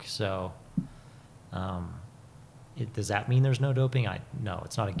smoke. So does that mean there's no doping? No,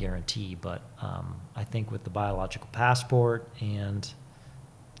 it's not a guarantee. But I think with the biological passport and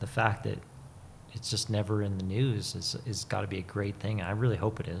the fact that it's just never in the news is got to be a great thing. I really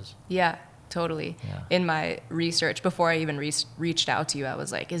hope it is. Yeah. Totally. Yeah. In my research, before I even reached out to you, I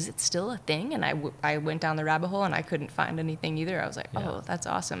was like, is it still a thing? And I went down the rabbit hole and I couldn't find anything either. I was like, oh, that's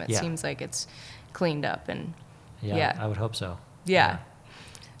awesome. It seems like it's cleaned up. And yeah, I would hope so. Yeah.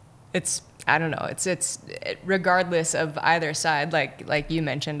 It's, I don't know. It's regardless of either side, like you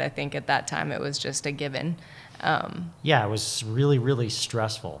mentioned, I think at that time it was just a given. Yeah, it was really, really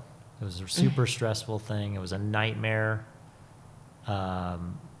stressful. It was a super stressful thing. It was a nightmare.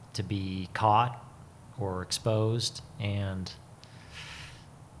 To be caught or exposed, and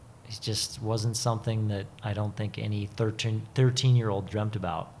it just wasn't something that I don't think any 13-year-old dreamt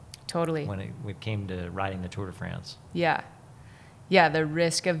about. Totally. When it came to riding the Tour de France. Yeah. Yeah, the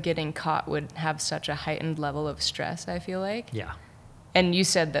risk of getting caught would have such a heightened level of stress, I feel like. Yeah. And you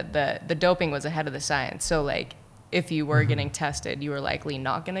said that the doping was ahead of the science. So, like, if you were getting tested, you were likely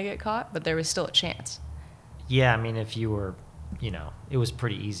not going to get caught, but there was still a chance. Yeah, I mean, if you were, it was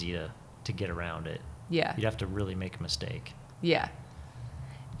pretty easy to get around it. Yeah. You'd have to really make a mistake. Yeah.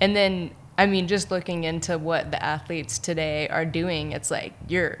 And then, I mean, just looking into what the athletes today are doing, it's like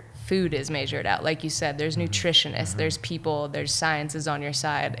your food is measured out. Like you said, there's nutritionists, there's people, there's sciences on your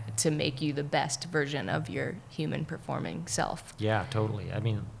side to make you the best version of your human performing self. Yeah, totally. I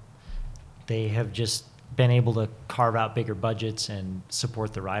mean, they have just been able to carve out bigger budgets and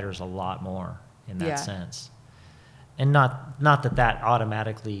support the riders a lot more in that sense. And not that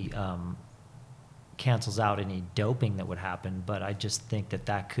automatically cancels out any doping that would happen, but I just think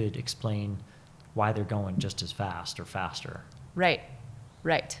that could explain why they're going just as fast or faster. Right.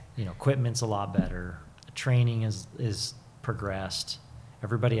 Equipment's a lot better. Training is progressed.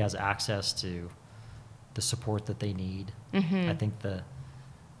 Everybody has access to the support that they need. I think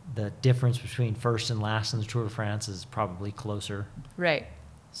the difference between first and last in the Tour de France is probably closer. Right.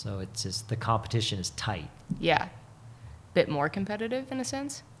 So it's just the competition is tight. Yeah. Bit more competitive in a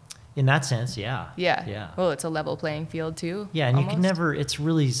sense? In that sense, yeah. Yeah. Well, it's a level playing field too. Yeah, and almost. you can never, it's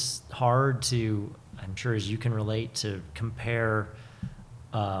really hard to, I'm sure as you can relate, to compare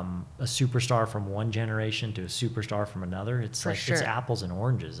a superstar from one generation to a superstar from another. It's it's apples and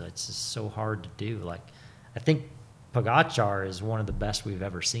oranges. It's just so hard to do. Like, I think Pogacar is one of the best we've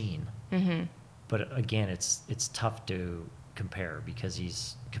ever seen. But again, it's tough to compare because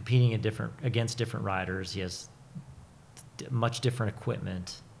he's competing against different riders. He has much different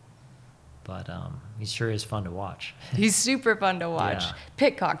equiment, but he sure is fun to watch. He's super fun to watch. Yeah.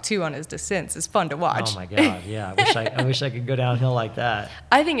 Pitcock too on his descents is fun to watch. Oh my God, yeah. I wish I could go downhill like that.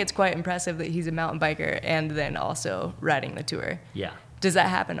 I think it's quite impressive that he's a mountain biker and then also riding the Tour.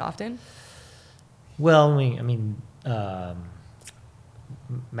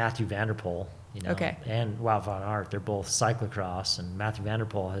 Matthew Vanderpool, Okay. and Wout van Aert. They're both cyclocross, and Matthew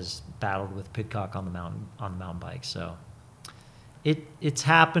Vanderpool has battled with Pidcock on the mountain bike. So it's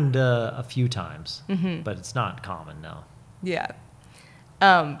happened a few times, but it's not common, no. Yeah.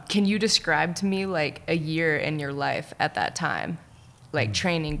 Can you describe to me like a year in your life at that time? Like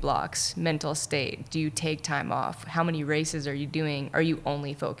training blocks, mental state. Do you take time off? How many races are you doing? Are you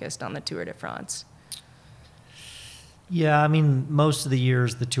only focused on the Tour de France? Yeah, I mean, most of the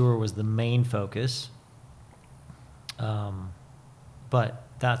years the Tour was the main focus. But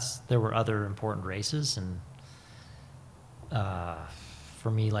there were other important races, and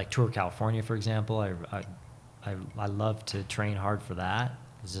for me, like Tour California, for example, I love to train hard for that.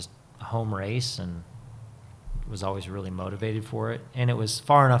 It was just a home race, and was always really motivated for it. And it was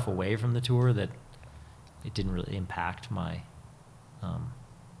far enough away from the Tour that it didn't really impact my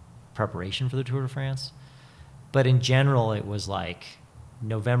preparation for the Tour de France. But in general, it was like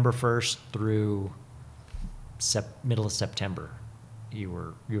November 1st through middle of September, you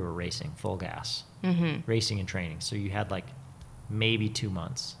were racing full gas, racing and training. So you had like maybe 2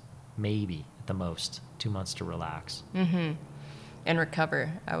 months, maybe at the most 2 months to relax. And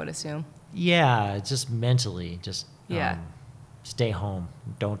recover, I would assume. Yeah, just mentally, Yeah. Stay home,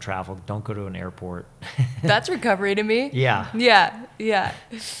 don't travel, don't go to an airport. That's recovery to me. Yeah. Yeah.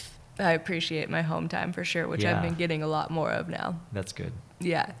 I appreciate my home time for sure, which I've Yeah. been getting a lot more of now. That's good.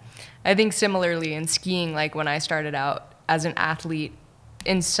 Yeah. I think similarly in skiing, like when I started out as an athlete,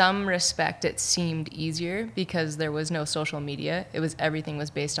 in some respect it seemed easier because there was no social media. Everything was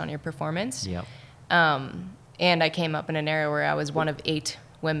based on your performance. Yep. And I came up in an era where I was one of 8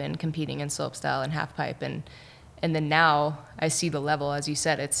 women competing in slopestyle and halfpipe, and then now I see the level, as you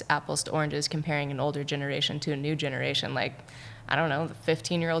said, it's apples to oranges comparing an older generation to a new generation. Like, I don't know, the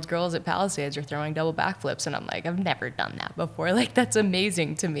 15-year-old girls at Palisades are throwing double backflips, and I'm like, I've never done that before. Like, that's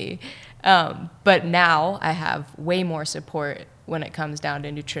amazing to me. But now I have way more support when it comes down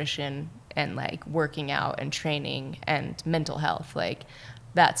to nutrition and like working out and training and mental health. Like,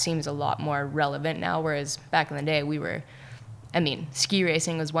 that seems a lot more relevant now, whereas back in the day ski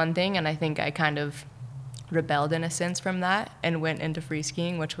racing was one thing, and I think I kind of rebelled in a sense from that and went into free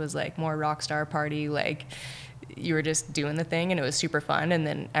skiing, which was like more rock star party, like you were just doing the thing and it was super fun. And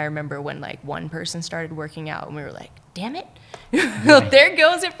then I remember when like one person started working out and we were like, damn it, there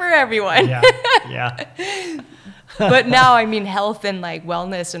goes it for everyone. Yeah. But now, I mean, health and like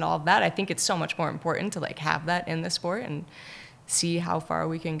wellness and all of that, I think it's so much more important to like have that in the sport and see how far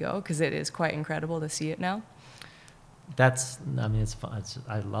we can go, because it is quite incredible to see it now. It's fun.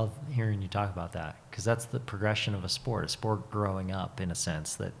 I love hearing you talk about that, because that's the progression of a sport growing up, in a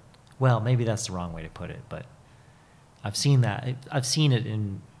sense that, well, maybe that's the wrong way to put it, but I've seen that. I've seen it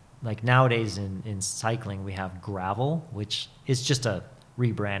in, like, nowadays in cycling, we have gravel, which is just a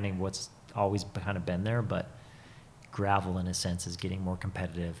rebranding of what's always kind of been there, but gravel, in a sense, is getting more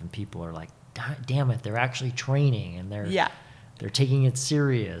competitive, and people are like, damn it, they're actually training, and they're taking it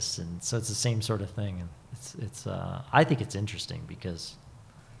serious, and so it's the same sort of thing. And it's I think it's interesting because,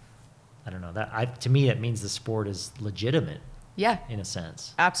 I don't know, to me that means the sport is legitimate. Yeah. In a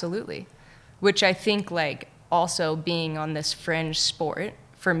sense. Absolutely. Which I think, like, also being on this fringe sport,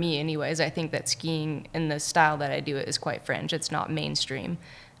 for me anyways, I think that skiing in the style that I do it is quite fringe. It's not mainstream.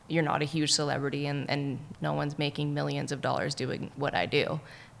 You're not a huge celebrity, and no one's making millions of dollars doing what I do.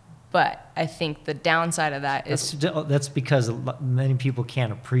 But I think the downside of that is... That's because many people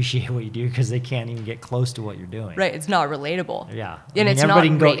can't appreciate what you do because they can't even get close to what you're doing. Right, it's not relatable. Yeah. And it's not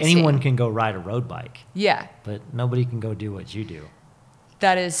racing. Anyone can go ride a road bike. Yeah. But nobody can go do what you do.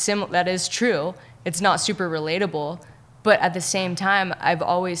 That is true. It's not super relatable. But at the same time, I've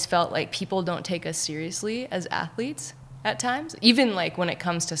always felt like people don't take us seriously as athletes at times. Even like when it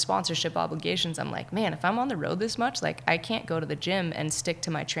comes to sponsorship obligations, I'm like, man, if I'm on the road this much, like I can't go to the gym and stick to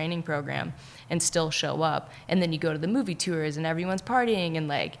my training program and still show up. And then you go to the movie tours and everyone's partying, and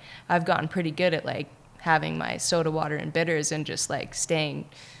like I've gotten pretty good at like having my soda water and bitters and just like staying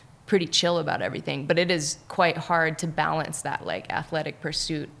pretty chill about everything. But it is quite hard to balance that like athletic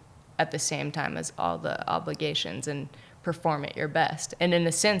pursuit at the same time as all the obligations and perform at your best. And in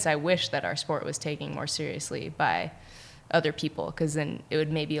a sense, I wish that our sport was taken more seriously by other people, because then it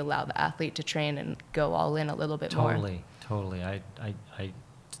would maybe allow the athlete to train and go all in a little bit more. Totally. I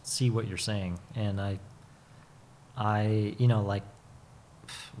see what you're saying. And I like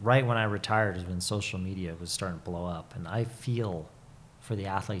right when I retired is when social media was starting to blow up. And I feel for the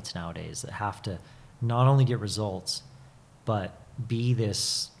athletes nowadays that have to not only get results, but be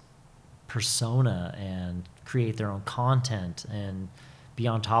this persona and create their own content and be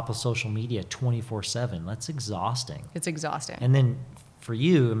on top of social media 24/7. That's exhausting. It's exhausting. And then for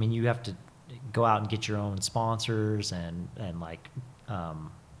you, I mean, you have to go out and get your own sponsors and like,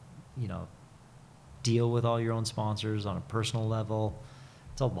 you know, deal with all your own sponsors on a personal level.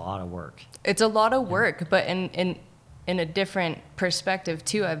 It's a lot of work. It's a lot of work, but in a different perspective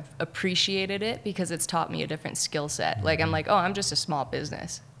too, I've appreciated it because it's taught me a different skill set. Like, I'm like, oh, I'm just a small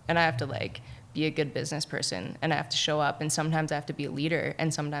business, and I have to like be a good business person, and I have to show up, and sometimes I have to be a leader,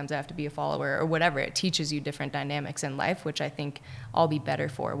 and sometimes I have to be a follower or whatever. It teaches you different dynamics in life, which I think I'll be better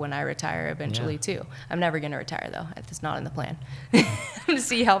for when I retire eventually too. I'm never going to retire though. It's not in the plan. To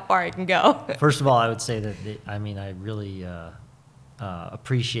see how far I can go. First of all, I would say that, I really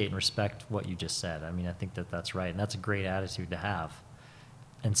appreciate and respect what you just said. I mean, I think that that's right, and that's a great attitude to have.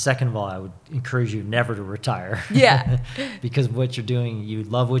 And second of all, I would encourage you never to retire. Yeah. Because what you're doing, you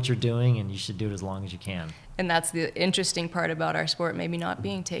love what you're doing, and you should do it as long as you can. And that's the interesting part about our sport, maybe not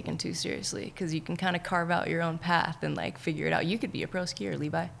being taken too seriously, because you can kind of carve out your own path and like figure it out. You could be a pro skier,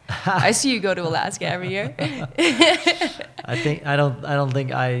 Levi. I see you go to Alaska every year. I don't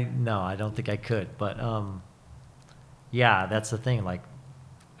think I could. But yeah, that's the thing. Like,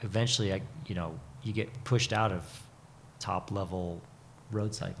 eventually, you get pushed out of top level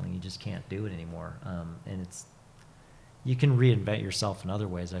road cycling. You just can't do it anymore. And you can reinvent yourself in other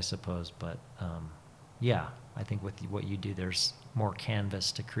ways, I suppose. But yeah, I think with what you do, there's more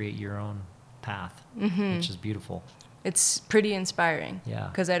canvas to create your own path, which is beautiful. It's pretty inspiring. Yeah.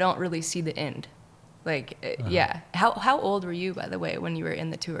 Because I don't really see the end. Like, yeah. How old were you, by the way, when you were in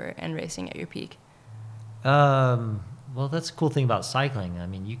the tour and racing at your peak? Well, that's a cool thing about cycling. I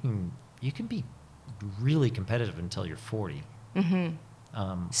mean, you can be really competitive until you're 40.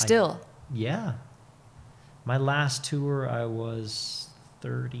 Still. Yeah. My last tour, I was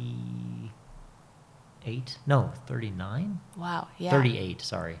 38. No, 39? Wow, yeah. 38,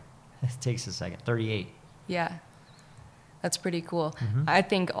 sorry. It takes a second. 38. Yeah. That's pretty cool. I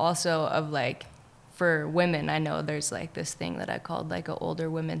think also of like, for women, I know there's like this thing that I called like an older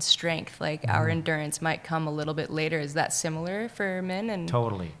women's strength. Like our endurance might come a little bit later. Is that similar for men? And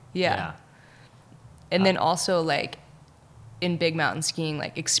Totally. Yeah. And then also like in big mountain skiing,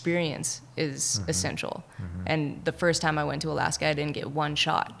 like experience is essential. And the first time I went to Alaska, I didn't get one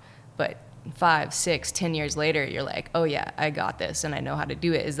shot, but 5, 6, 10 years later, you're like, oh yeah, I got this and I know how to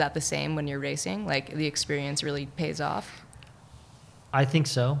do it. Is that the same when you're racing? Like the experience really pays off? I think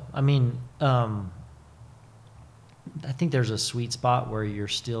so. I mean, I think there's a sweet spot where you're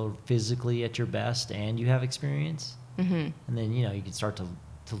still physically at your best and you have experience. And then, you can start to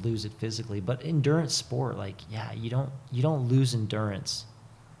lose it physically. But endurance sport, like, yeah, you don't lose endurance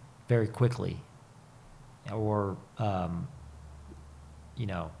very quickly. Or, I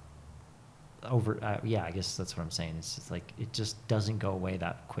guess that's what I'm saying. It's just like, it just doesn't go away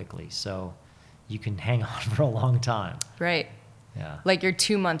that quickly. So you can hang on for a long time. Right. Yeah. Like your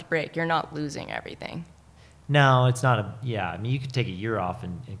 2-month break, you're not losing everything. No, it's not I mean, you could take a year off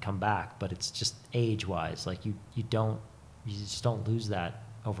and come back, but it's just age-wise. Like, you just don't lose that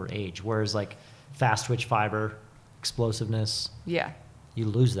over age. Whereas, like, fast twitch fiber, explosiveness, Yeah. you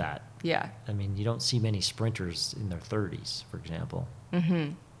lose that. Yeah. I mean, you don't see many sprinters in their 30s, for example.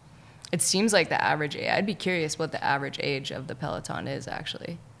 It seems like the average age. I'd be curious what the average age of the peloton is,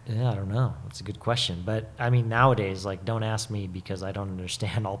 actually. Yeah, I don't know. That's a good question. But, I mean, nowadays, like, don't ask me because I don't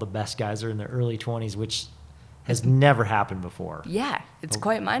understand. All the best guys are in their early 20s, which has never happened before. Yeah, it's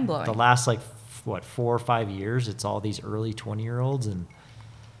quite mind-blowing. The last, 4 or 5 years, it's all these early 20-year-olds, and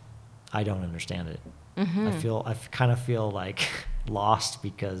I don't understand it. I kind of feel like lost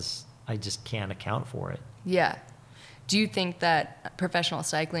because I just can't account for it. Yeah. Do you think that professional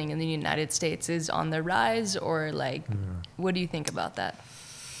cycling in the United States is on the rise, or like, what do you think about that?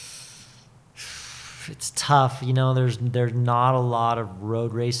 It's tough. There's not a lot of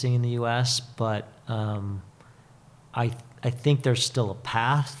road racing in the U.S., but I think there's still a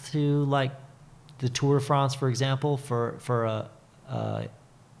path to, like, the Tour de France, for example, for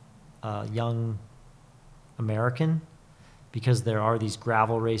a young American, because there are these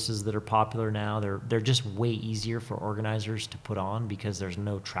gravel races that are popular now. They're just way easier for organizers to put on because there's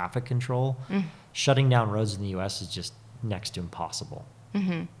no traffic control. Shutting down roads in the U.S. is just next to impossible.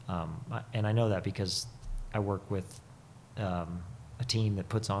 And I know that because I work with a team that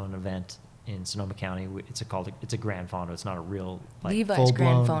puts on an event in Sonoma County. It's a Grand Fondo. It's not a real, like, Levi's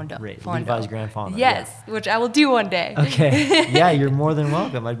Grand Fondo. Levi's Grand Fondo. Yes, yeah. Which I will do one day. Okay. Yeah, you're more than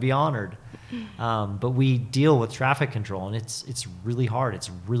welcome. I'd be honored. But we deal with traffic control, and it's really hard. It's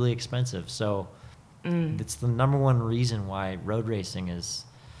really expensive. So it's the number one reason why road racing is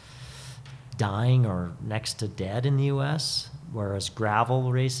dying or next to dead in the U.S., whereas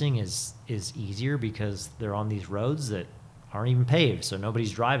gravel racing is easier because they're on these roads that aren't even paved, so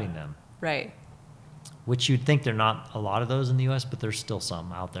nobody's driving them. Right. Which you'd think there are not a lot of those in the U.S., but there's still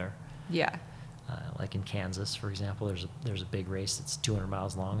some out there. Yeah. Like in Kansas, for example, there's a big race that's 200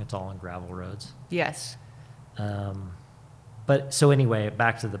 miles long. It's all on gravel roads. Yes. But so anyway,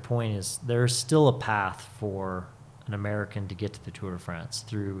 back to the point is there's still a path for an American to get to the Tour de France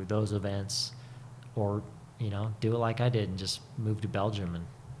through those events, or do it like I did and just move to Belgium and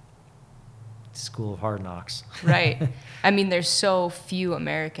School of Hard Knocks. Right. I mean, there's so few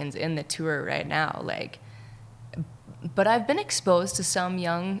Americans in the Tour right now, but I've been exposed to some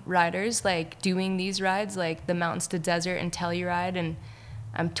young riders doing these rides, like the Mountains to Desert and Telluride, and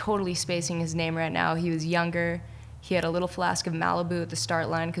I'm totally spacing his name right now. He was younger. He had a little flask of Malibu at the start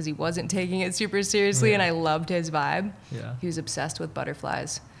line because he wasn't taking it super seriously, and I loved his vibe. Yeah. He was obsessed with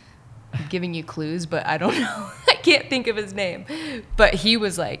butterflies. I'm giving you clues, but I don't know. I can't think of his name. But he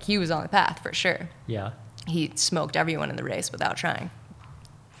was on the path for sure. Yeah. He smoked everyone in the race without trying.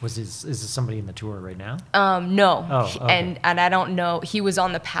 Is this somebody in the Tour right now? No. Oh, okay. And I don't know. He was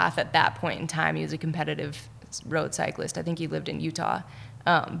on the path at that point in time. He was a competitive road cyclist. I think he lived in Utah.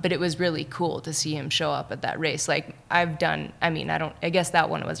 But it was really cool to see him show up at that race. I guess that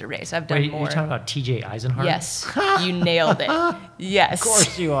one was a race. I've done more. You're talking about TJ Eisenhart? Yes. You nailed it. Yes. Of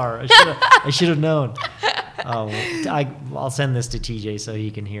course you are. I should have known. I'll send this to TJ so he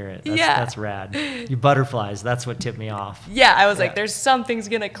can hear it. That's rad. You butterflies, that's what tipped me off. Yeah, I was like, there's something's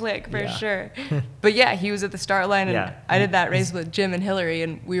going to click for sure. But yeah, he was at the start line, and I did that race with Jim and Hillary,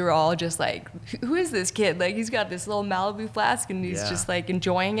 and we were all just like, who is this kid? He's got this little Malibu flask, and he's just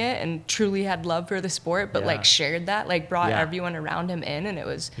enjoying it and truly had love for the sport, but shared that, brought everyone around him in, and it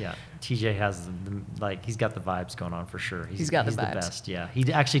was... Yeah. TJ has he's got the vibes going on for sure. He's got the vibes. The best. Yeah.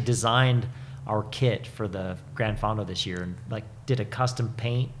 He actually designed our kit for the Gran Fondo this year, and did a custom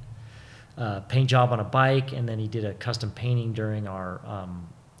paint job on a bike, and then he did a custom painting during our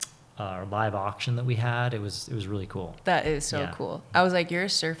live auction that we had. It was really cool. That is so cool. I was like, you're a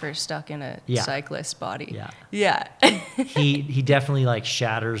surfer stuck in a cyclist body. Yeah. He definitely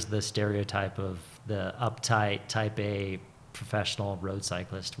shatters the stereotype of the uptight type A professional road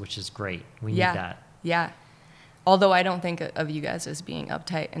cyclist, which is great. We need that. Yeah. Although I don't think of you guys as being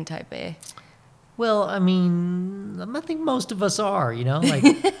uptight and type A. Well, I think most of us are,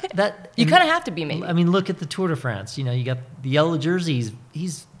 that. You kind of have to be, maybe. Look at the Tour de France. You got the yellow jerseys.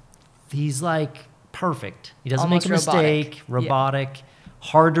 He's perfect. He doesn't Almost make a mistake. Robotic,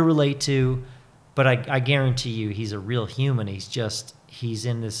 hard to relate to, but I guarantee you, he's a real human. He's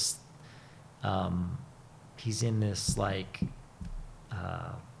in this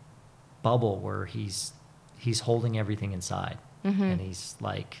bubble where he's holding everything inside, and he's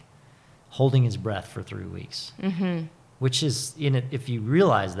holding his breath for 3 weeks, which is if you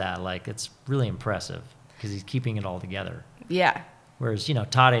realize that, it's really impressive because he's keeping it all together. Yeah. Whereas,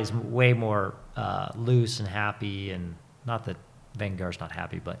 Tade's way more loose and happy, and not that Vanguard's not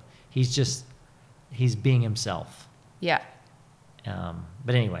happy, but he's being himself. Yeah.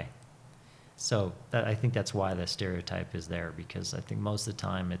 But anyway, so I think that's why the stereotype is there, because I think most of the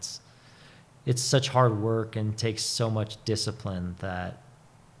time it's such hard work and takes so much discipline that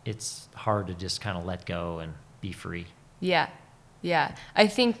it's hard to just kind of let go and be free. Yeah. Yeah. I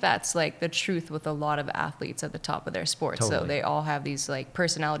think that's the truth with a lot of athletes at the top of their sport. Totally. So they all have these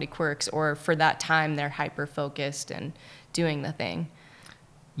personality quirks, or for that time they're hyper focused and doing the thing.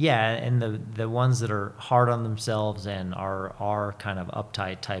 Yeah, and the ones that are hard on themselves and are kind of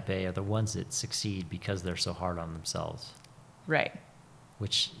uptight type A are the ones that succeed because they're so hard on themselves. Right.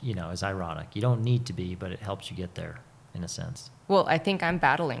 Which, is ironic. You don't need to be, but it helps you get there in a sense. Well, I think I'm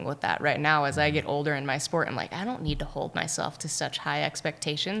battling with that right now as I get older in my sport. I'm I don't need to hold myself to such high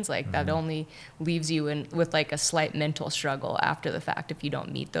expectations. That only leaves you with a slight mental struggle after the fact if you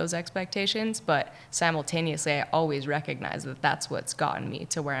don't meet those expectations. But simultaneously, I always recognize that that's what's gotten me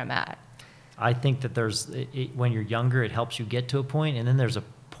to where I'm at. I think that when you're younger, it helps you get to a point, and then there's a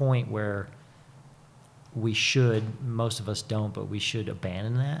point where most of us don't, but we should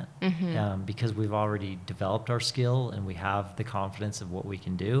abandon that, because we've already developed our skill and we have the confidence of what we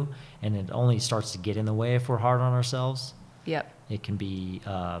can do, and it only starts to get in the way if we're hard on ourselves. Yep. It can be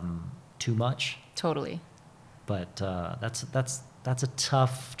too much. Totally. But that's a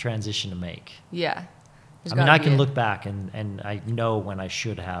tough transition to make. Yeah. I can look back and I know when I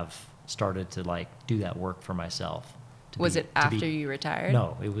should have started to do that work for myself. Was it after you retired?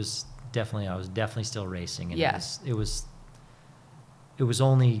 No, it was I was definitely still racing, and it was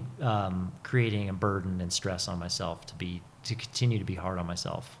only creating a burden and stress on myself to continue to be hard on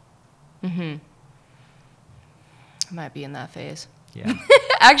myself. I might be in that phase. Yeah.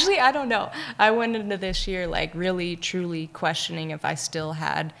 Actually, I don't know. I went into this year like really, truly questioning if I still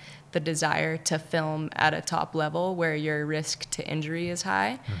had the desire to film at a top level where your risk to injury is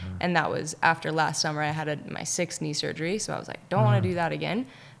high. Mm-hmm. And that was after last summer. I had my 6th knee surgery, so I was like, don't want to do that again.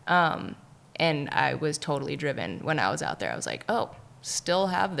 And I was totally driven when I was out there. I was like, oh, still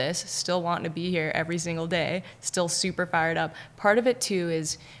have this, still want to be here every single day, still super fired up. Part of it too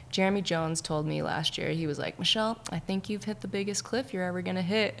is Jeremy Jones told me last year, he was like, Michelle, I think you've hit the biggest cliff you're ever gonna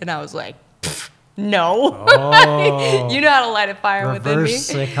hit. And I was like, no. Oh. You know how to light a fire within me. Reverse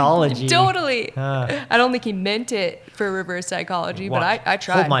psychology. Totally. I don't think he meant it for reverse psychology, but I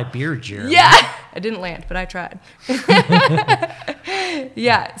tried. Hold my beer, Jeremy. Yeah. I didn't land, but I tried.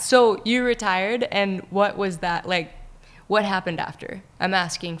 Yeah. So you retired, and what was that like? What happened after? I'm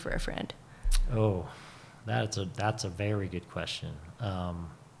asking for a friend. Oh, that's a very good question. I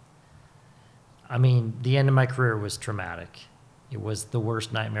mean, the end of my career was traumatic. It was the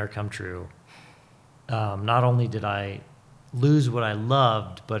worst nightmare come true. Not only did I lose what I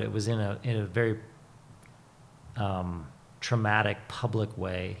loved, but it was in a very traumatic public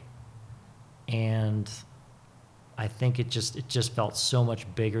way, and I think it just felt so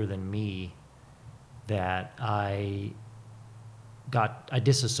much bigger than me that I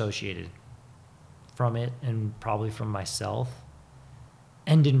disassociated from it and probably from myself,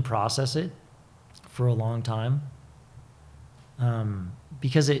 and didn't process it for a long time,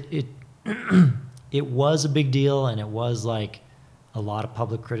 because it it was a big deal, and it was like a lot of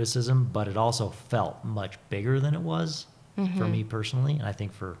public criticism, but it also felt much bigger than it was for me personally, and I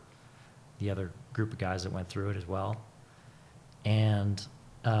think for the other group of guys that went through it as well. And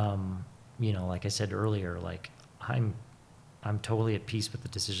like I said earlier, like I'm totally at peace with the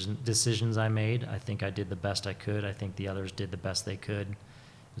decisions I made. I think I did the best I could. I think the others did the best they could.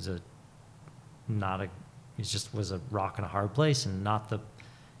 It just was a rock and a hard place, and not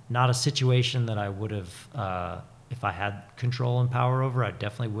a situation that I would have, if I had control and power over, I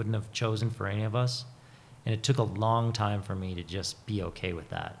definitely wouldn't have chosen for any of us. And it took a long time for me to just be okay with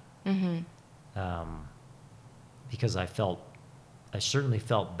that. Because I certainly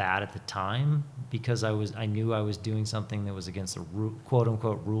felt bad at the time, because I knew I was doing something that was against the quote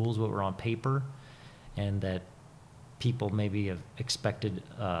unquote rules, what were on paper, and that people maybe have expected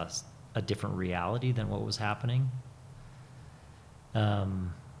a different reality than what was happening.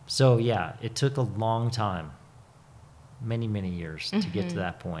 So yeah, it took a long time, many, many years to get to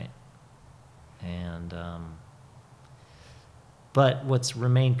that point. And, but what's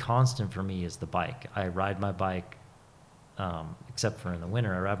remained constant for me is the bike. I ride my bike, except for in the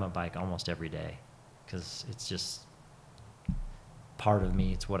winter, I ride my bike almost every day, because it's just part of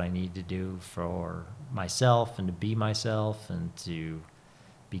me. It's what I need to do for myself, and to be myself, and to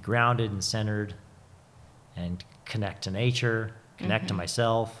be grounded and centered, and connect to nature, connect to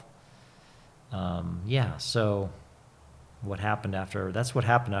myself. So that's what happened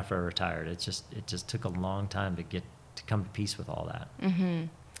after I retired. It just took a long time to come to peace with all that.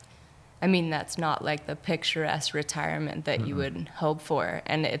 I mean, that's not like the picturesque retirement that you would hope for.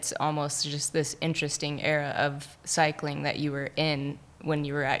 And it's almost just this interesting era of cycling that you were in when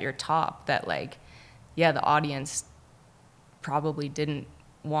you were at your top, that like, yeah, the audience probably didn't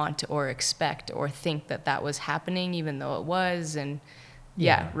want or expect or think that was happening, even though it was. And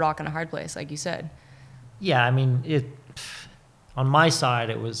rock in a hard place, like you said. Yeah, I mean, on my side,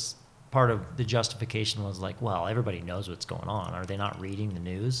 it was part of the justification was like, well, everybody knows what's going on. Are they not reading the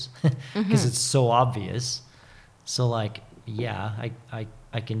news? Because it's so obvious. So like, yeah, I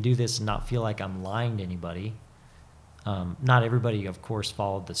can do this and not feel like I'm lying to anybody. Not everybody, of course,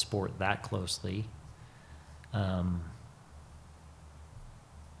 followed the sport that closely.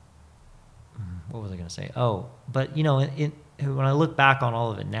 What was I going to say? Oh, but when I look back on all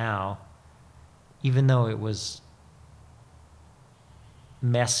of it now, even though it was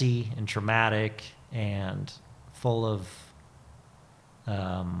messy and traumatic and full of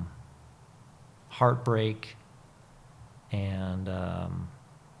heartbreak and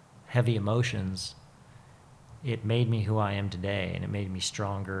heavy emotions, it made me who I am today, and it made me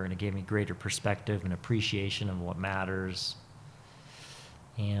stronger, and it gave me greater perspective and appreciation of what matters,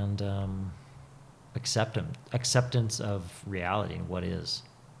 and acceptance of reality and what is.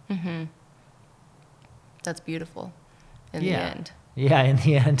 That's beautiful in the end. Yeah, in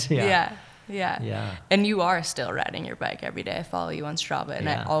the end, yeah. Yeah. And you are still riding your bike every day. I follow you on Strava, and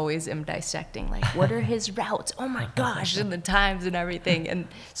I always am dissecting, like, what are his routes? Oh my gosh, and the times and everything. And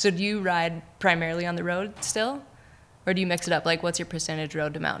so do you ride primarily on the road still? Or do you mix it up? Like, what's your percentage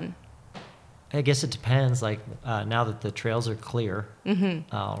road to mountain? I guess it depends. Like, now that the trails are clear,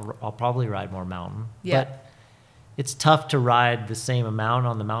 I'll probably ride more mountain. Yeah. But it's tough to ride the same amount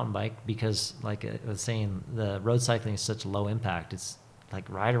on the mountain bike because, like I was saying, the road cycling is such low impact. It's like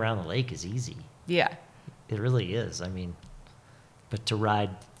ride around the lake is easy. Yeah. It really is. I mean, but to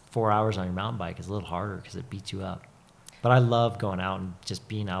ride 4 hours on your mountain bike is a little harder because it beats you up. But I love going out and just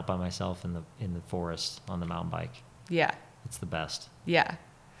being out by myself in the forest on the mountain bike. Yeah. It's the best. Yeah.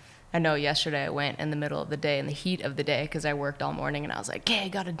 I know yesterday I went in the middle of the day, in the heat of the day, because I worked all morning, and I was like, okay,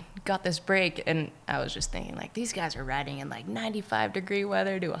 got this break. And I was just thinking, like, these guys are riding in like 95-degree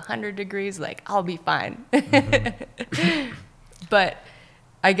weather to 100 degrees. Like, I'll be fine. Mm-hmm. But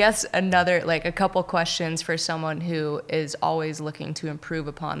I guess a couple questions for someone who is always looking to improve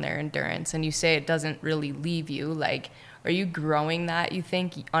upon their endurance. And you say it doesn't really leave you. Like, are you growing that, you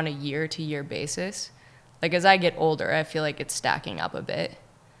think, on a year-to-year basis? Like, as I get older, I feel like it's stacking up a bit.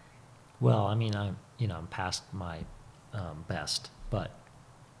 Well, I mean, I'm past my best, but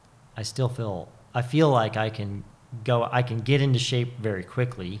I feel like I can get into shape very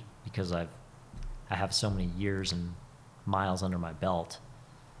quickly because I have so many years and miles under my belt.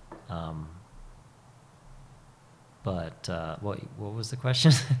 But what was the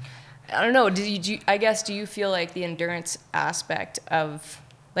question? I don't know. Do you feel like the endurance aspect of,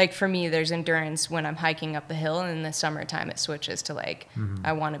 like, for me, there's endurance when I'm hiking up the hill, and in the summertime it switches to like,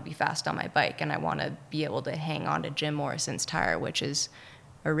 I want to be fast on my bike and I want to be able to hang on to Jim Morrison's tire, which is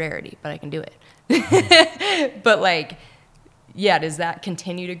a rarity, but I can do it. But like, yeah, does that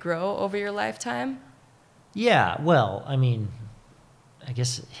continue to grow over your lifetime? Yeah, well, I mean, I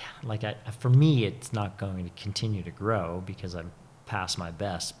guess like for me, it's not going to continue to grow because I'm past my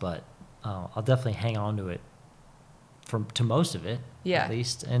best, but I'll definitely hang on to it to most of it, yeah, at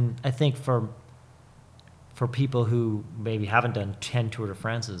least. And I think for people who maybe haven't done 10 Tour de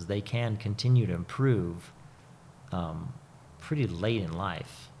France's, they can continue to improve pretty late in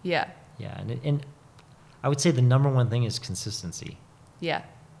life. Yeah. Yeah, and I would say the number one thing is consistency. Yeah.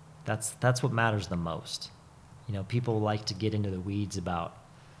 That's what matters the most. You know, people like to get into the weeds about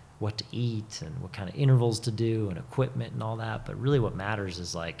what to eat and what kind of intervals to do and equipment and all that, but really what matters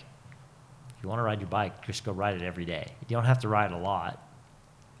is, like, if you want to ride your bike, just go ride it every day. You don't have to ride a lot.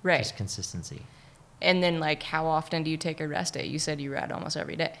 Right. Just consistency. And then, like, how often do you take a rest day? You said you ride almost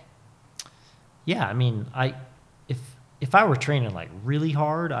every day. Yeah, I mean, if I were training like really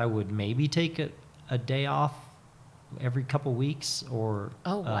hard, I would maybe take a day off every couple weeks, or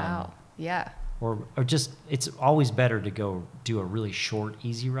oh wow, yeah. Or just, it's always better to go do a really short,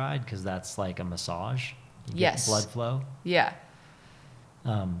 easy ride because that's like a massage. You yes. get blood flow. Yeah.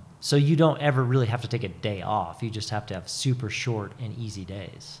 So you don't ever really have to take a day off. You just have to have super short and easy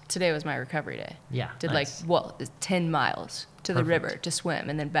days. Today was my recovery day. Yeah. Did nice. 10 miles to the river to swim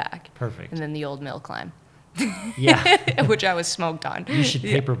and then back. Perfect. And then the old mill climb. Yeah. Which I was smoked on. You should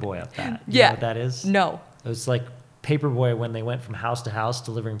paperboy up that. You yeah. know what that is? No. It's like paperboy when they went from house to house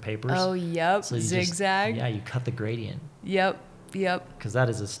delivering papers. Oh, yep. So zigzag. You cut the gradient. Yep. Because that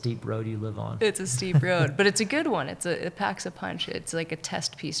is a steep road you live on. It's a steep road, but it's a good one. It packs a punch. It's like a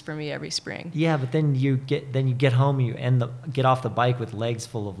test piece for me every spring. Yeah, but then you get home, get off the bike with legs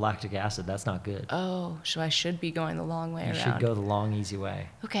full of lactic acid. That's not good. Oh, so I should be going the long way around. You should go the long, easy way.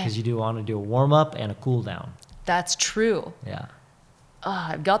 Okay. Because you do want to do a warm up and a cool down. That's true. Yeah.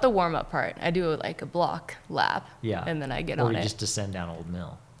 I've got the warm up part. I do like a block lap. Yeah. And then I get on it. Or you just descend down Old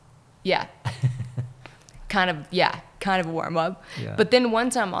Mill. Yeah. kind of a warm up. Yeah. But then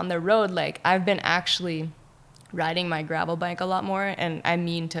once I'm on the road, like, I've been actually riding my gravel bike a lot more, and I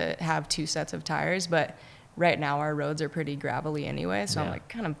mean to have 2 sets of tires, but right now our roads are pretty gravelly anyway, so I'm like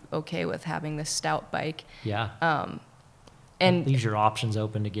kind of okay with having this stout bike. Yeah. And leaves your options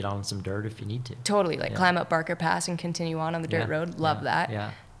open to get on some dirt if you need to. Totally, like climb up Barker Pass and continue on the dirt road. Love that.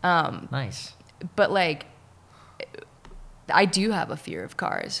 Yeah. Nice. But like, I do have a fear of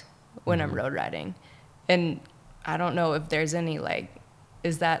cars when I'm road riding. And I don't know if there's any, like,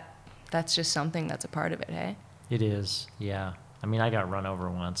 that's just something that's a part of it, hey? It is, yeah. I mean, I got run over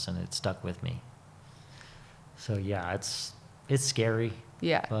once and it stuck with me. So yeah, it's scary.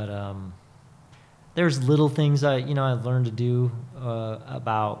 Yeah. But there's little things I've learned to do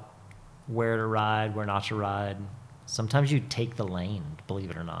about where to ride, where not to ride. Sometimes you take the lane, believe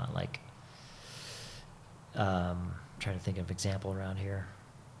it or not. Like, trying to think of an example around here.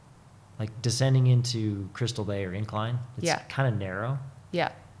 Like descending into Crystal Bay or Incline, it's kind of narrow.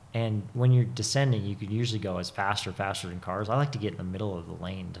 Yeah. And when you're descending, you can usually go as faster than cars. I like to get in the middle of the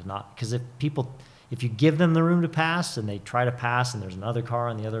lane to not, because if you give them the room to pass and they try to pass and there's another car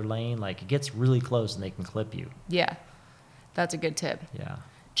on the other lane, like, it gets really close and they can clip you. Yeah. That's a good tip. Yeah.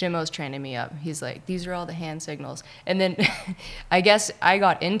 Jimo's training me up. He's like, these are all the hand signals. And then I guess I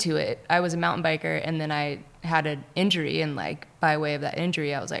got into it. I was a mountain biker, and then I had an injury, and like by way of that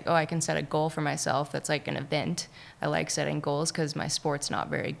injury, I was like, oh, I can set a goal for myself that's like an event. I like setting goals because my sport's not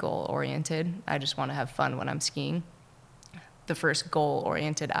very goal oriented. I just want to have fun when I'm skiing. The first goal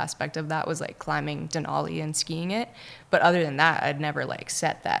oriented aspect of that was like climbing Denali and skiing it, but other than that, I'd never like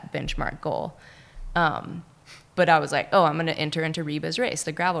set that benchmark goal. But I was like, oh, I'm going to enter into Reba's race,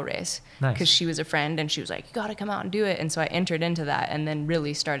 the gravel race. Nice. Because she was a friend and she was like, you got to come out and do it. And so I entered into that and then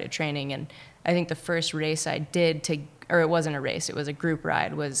really started training. And I think the first race I did or it wasn't a race, it was a group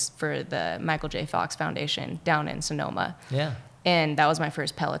ride, was for the Michael J. Fox Foundation down in Sonoma. Yeah. And that was my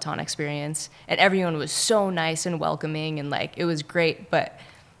first Peloton experience. And everyone was so nice and welcoming and like, it was great. But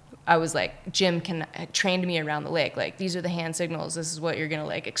I was like, Jim trained me around the lake. Like, these are the hand signals. This is what you're going to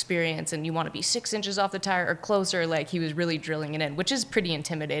like experience. And you want to be 6 inches off the tire or closer. Like, he was really drilling it in, which is pretty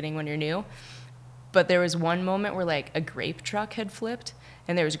intimidating when you're new. But there was one moment where like a grape truck had flipped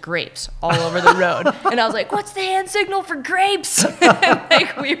and there was grapes all over the road. And I was like, what's the hand signal for grapes? And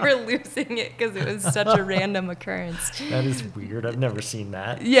like, we were losing it because it was such a random occurrence. That is weird. I've never seen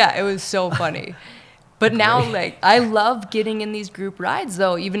that. Yeah, it was so funny. But now, like, I love getting in these group rides,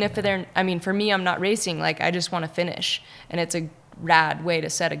 though, even if they're, I mean, for me, I'm not racing. Like, I just want to finish. And it's a rad way to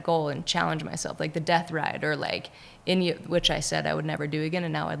set a goal and challenge myself, like the death ride or like which I said I would never do again,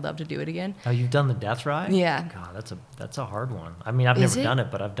 and now I'd love to do it again. Oh, you've done the death ride? Yeah. God, that's a hard one. I mean, I've never done it,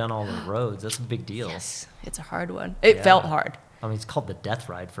 but I've done all the roads. That's a big deal. Yes, it's a hard one. It felt hard. I mean, it's called the death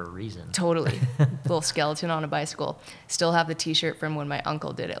ride for a reason. Totally. Little skeleton on a bicycle. Still have the t-shirt from when my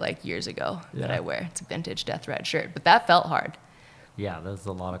uncle did it like years ago that I wear. It's a vintage death ride shirt, but that felt hard. Yeah, there's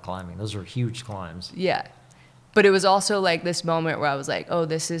a lot of climbing. Those are huge climbs. Yeah. But it was also like this moment where I was like, oh,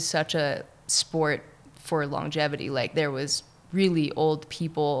 this is such a sport for longevity. Like, there was really old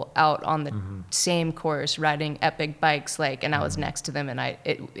people out on the same course riding epic bikes, like, and I was next to them, and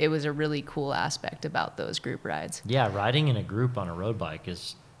it was a really cool aspect about those group rides. Yeah, riding in a group on a road bike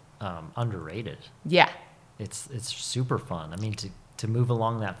is underrated. Yeah. It's super fun. I mean, to move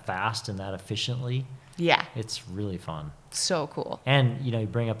along that fast and that efficiently. Yeah. It's really fun. So cool. And, you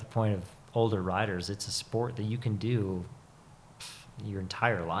bring up the point of older riders. It's a sport that you can do your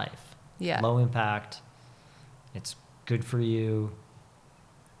entire life. Yeah. Low impact. It's good for you.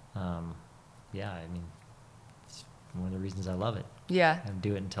 Yeah, I mean, it's one of the reasons I love it. Yeah. And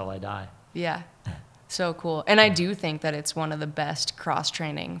do it until I die. Yeah. So cool. And I do think that it's one of the best cross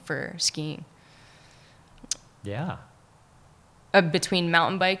training for skiing. Yeah. Between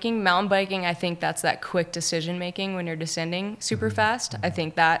mountain biking, I think that's that quick decision making when you're descending super fast. I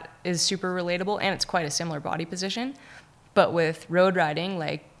think that is super relatable, and it's quite a similar body position. But with road riding,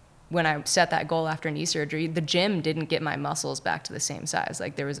 like when I set that goal after knee surgery, the gym didn't get my muscles back to the same size.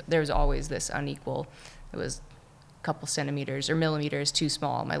 Like there was always this unequal. It was a couple centimeters or millimeters too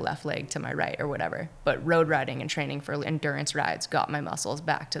small, my left leg to my right or whatever. But road riding and training for endurance rides got my muscles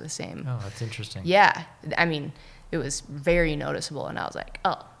back to the same. Oh, that's interesting. Yeah. I mean, it was very noticeable, and I was like,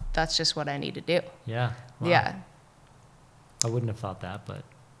 oh, that's just what I need to do. Yeah. Wow. Yeah. I wouldn't have thought that, but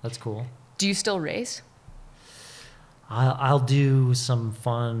that's cool. Do you still race? I'll do some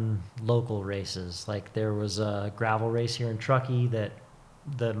fun local races. Like there was a gravel race here in Truckee that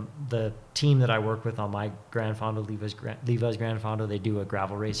the team that I work with on my Grand Fondo, Levi's Grand Fondo, they do a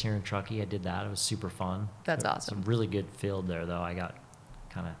gravel race here in Truckee. I did that. It was super fun. That's awesome. It's a really good field there, though. I got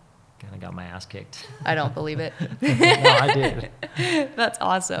kind of got my ass kicked. I don't believe it. No, I did. That's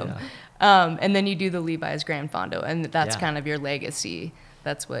awesome. Yeah. And then you do the Levi's Grand Fondo, and that's kind of your legacy.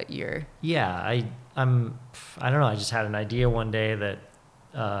 That's what you're... Yeah, I don't know. I just had an idea one day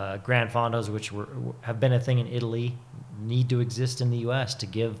that Grand Fondos, which have been a thing in Italy, need to exist in the U.S. to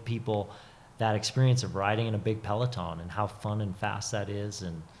give people that experience of riding in a big peloton and how fun and fast that is,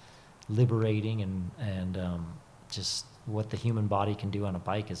 and liberating, and just what the human body can do on a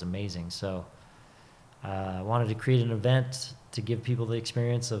bike is amazing. So I wanted to create an event to give people the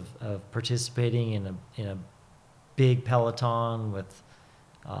experience of participating in a big peloton with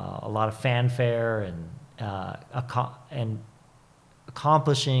a lot of fanfare and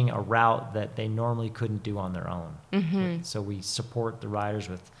accomplishing a route that they normally couldn't do on their own. Mm-hmm. So we support the riders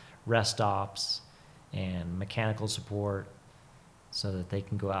with rest stops and mechanical support so that they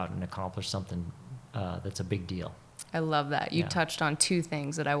can go out and accomplish something that's a big deal. I love that. You touched on two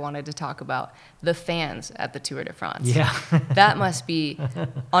things that I wanted to talk about. The fans at the Tour de France. Yeah. That must be,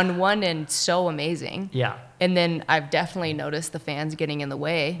 on one end, so amazing. Yeah. And then I've definitely noticed the fans getting in the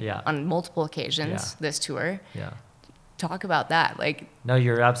way on multiple occasions this tour. Yeah. Talk about that. Like, no,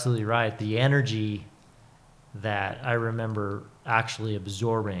 you're absolutely right. The energy that I remember actually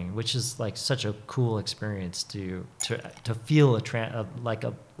absorbing, which is like such a cool experience to feel like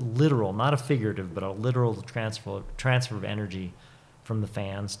literal, not a figurative, but a literal transfer of energy from the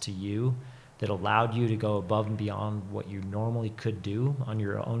fans to you that allowed you to go above and beyond what you normally could do on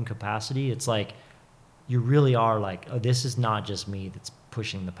your own capacity. It's like you really are like, oh, this is not just me that's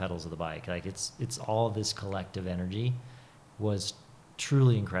pushing the pedals of the bike. Like it's all this collective energy was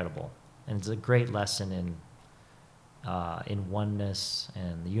truly incredible. And it's a great lesson in oneness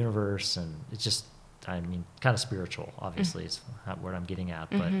and the universe. And it's just, I mean, kind of spiritual, obviously, is what I'm getting at.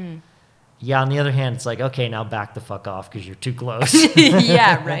 But yeah, on the other hand, it's like, okay, now back the fuck off because you're too close.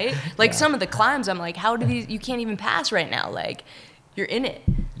 Yeah, right? Like Yeah. some of the climbs, I'm like, how do these, you can't even pass right now. Like, you're in it.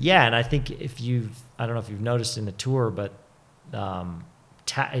 Yeah, and I think I don't know if you've noticed in the tour, but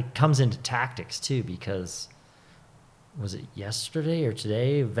it comes into tactics too, because was it yesterday or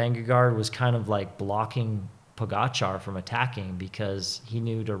today? Vanguard was kind of like blocking Pogačar from attacking because he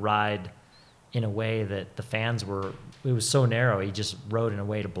knew to ride in a way that the fans were, it was so narrow, he just rode in a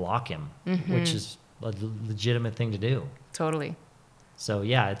way to block him, which is a legitimate thing to do. Totally. So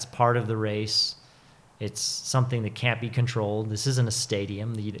yeah, it's part of the race. It's something that can't be controlled. This isn't a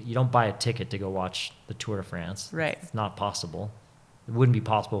stadium. You don't buy a ticket to go watch the Tour de France. Right. It's not possible. It wouldn't be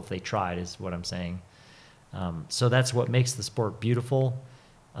possible if they tried, is what I'm saying. So that's what makes the sport beautiful.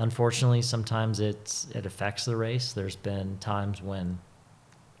 Unfortunately, sometimes it affects the race. There's been times when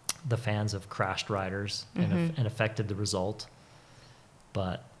the fans have crashed riders and affected the result.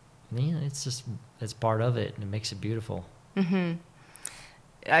 But man, it's part of it, and it makes it beautiful.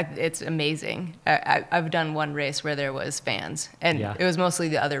 It's amazing. I've done one race where there was fans, and it was mostly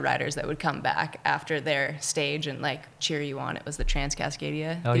the other riders that would come back after their stage and like cheer you on. It was the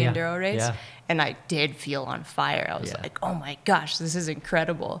Transcascadia, enduro race, Yeah. and I did feel on fire. I was like, oh my gosh, this is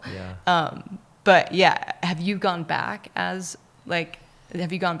incredible. Yeah. But yeah, have you gone back and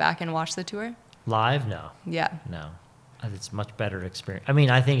watched the tour? Live? No. Yeah. No. It's much better experience. I mean,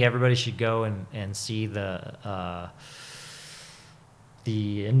 I think everybody should go and see the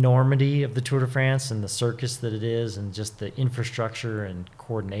enormity of the Tour de France and the circus that it is, and just the infrastructure and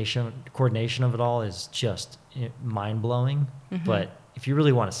coordination of it all is just mind-blowing. But if you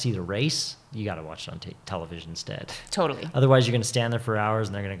really want to see the race, you got to watch it on television instead. Totally. Otherwise, you're going to stand there for hours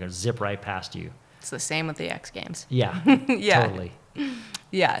and they're going to go zip right past you. It's the same with the X Games. Yeah. Yeah. Totally.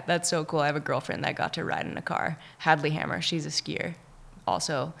 Yeah, that's so cool. I have a girlfriend that got to ride in a car. Leipheimer, she's a skier.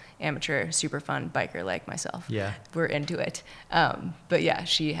 Also amateur, super fun biker like myself. Yeah. We're into it. But yeah,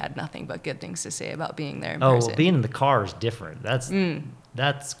 she had nothing but good things to say about being there in Oh, person. well, being in the car is different.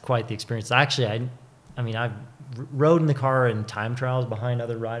 That's quite the experience. Actually, I mean, I've rode in the car in time trials behind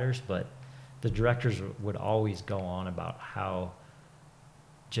other riders, but the directors would always go on about how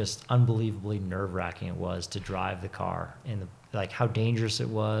just unbelievably nerve-wracking it was to drive the car, and like how dangerous it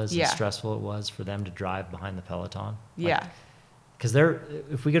was and stressful it was for them to drive behind the peloton. Yeah. Because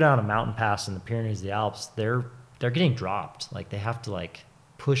if we go down a mountain pass in the Pyrenees, the Alps, they're getting dropped. Like they have to like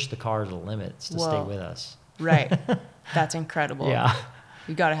push the car to the limits to stay with us. Right. That's incredible. Yeah.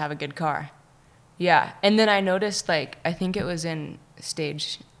 You got to have a good car. Yeah. And then I noticed, like, I think it was in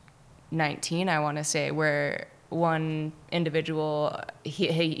stage 19, I want to say, where one individual,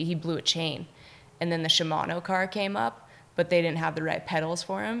 he blew a chain. And then the Shimano car came up, but they didn't have the right pedals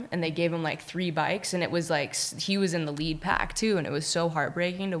for him, and they gave him like 3 bikes, and it was like he was in the lead pack too, and it was so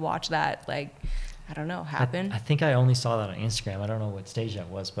heartbreaking to watch that, like, I don't know, happen. I think I only saw that on Instagram. I don't know what stage that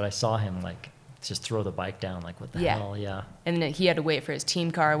was, but I saw him like just throw the bike down, like what the hell. Yeah. And then he had to wait for his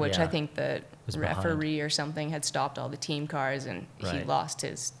team car, which I Yeah. think the Was referee or something had stopped all the team cars, and he Right. lost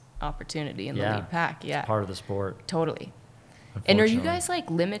his opportunity in the Yeah. lead pack. Yeah. It's part of the sport. Totally. And are you unfortunately. guys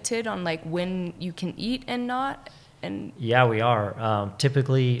like limited on like when you can eat and not? And Yeah, we are.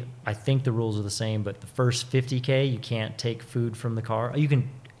 Typically, I think the rules are the same, but the first 50K, you can't take food from the car. You can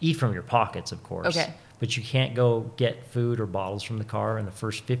eat from your pockets, of course. Okay. But you can't go get food or bottles from the car in the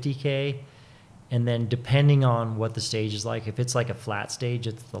first 50K. And then depending on what the stage is like, if it's like a flat stage,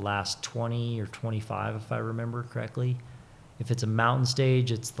 it's the last 20 or 25, if I remember correctly. If it's a mountain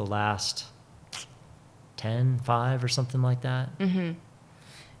stage, it's the last 10, 5 or something like that. Mm-hmm.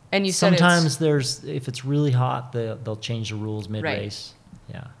 And you said Sometimes if it's really hot, they'll change the rules mid-race.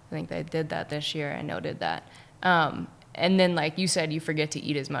 Right. Yeah. I think they did that this year. I noted that. And then, like you said, you forget to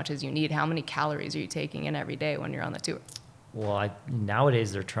eat as much as you need. How many calories are you taking in every day when you're on the tour? Well,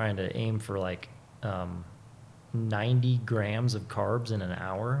 nowadays they're trying to aim for like 90 grams of carbs in an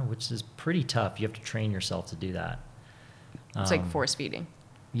hour, which is pretty tough. You have to train yourself to do that. It's like force feeding.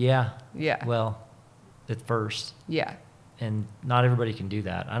 Yeah. Yeah. Well, at first. Yeah. And not everybody can do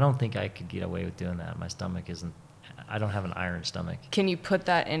that. I don't think I could get away with doing that. My stomach I don't have an iron stomach. Can you put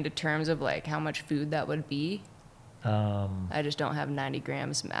that into terms of like how much food that would be? I just don't have 90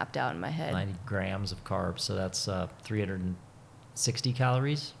 grams mapped out in my head. 90 grams of carbs, so that's 360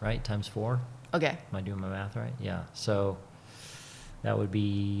 calories, right? Times 4. Okay. Am I doing my math right? Yeah. So that would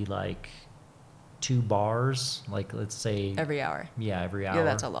be like 2 bars, like let's say. Every hour. Yeah, every hour. Yeah,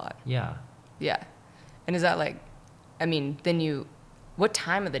 that's a lot. Yeah. Yeah. And is that like, I mean, what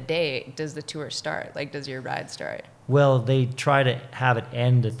time of the day does the tour start? Like, does your ride start? Well, they try to have it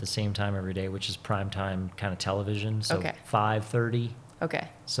end at the same time every day, which is prime time kind of television. So Okay. 5:30. Okay.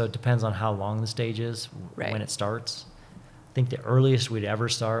 So it depends on how long the stage is, Right. when it starts. I think the earliest we'd ever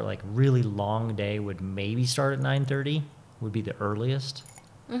start, like really long day, would maybe start at 9:30. Would be the earliest.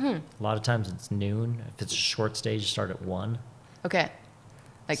 Mm-hmm. A lot of times it's noon. If it's a short stage, start at 1. Okay.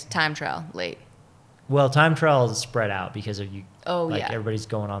 Like time trial, late. Well, time trial is spread out because of you. Oh, like yeah. everybody's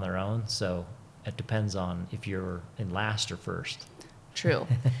going on their own, so it depends on if you're in last or first. True.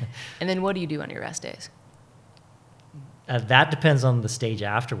 And then what do you do on your rest days? That depends on the stage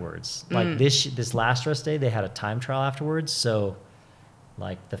afterwards. Like this last rest day, they had a time trial afterwards. So,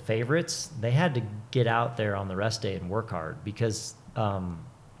 like the favorites, they had to get out there on the rest day and work hard because on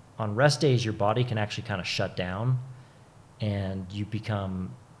rest days, your body can actually kind of shut down, and you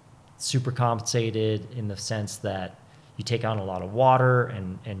become super compensated in the sense that you take on a lot of water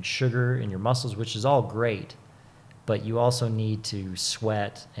and sugar in your muscles, which is all great, but you also need to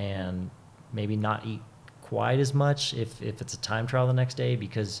sweat and maybe not eat quite as much if it's a time trial the next day,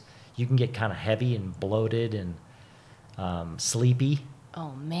 because you can get kind of heavy and bloated and sleepy.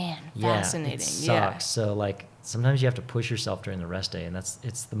 Oh man, Yeah, fascinating. it sucks. Yeah. So like sometimes you have to push yourself during the rest day, and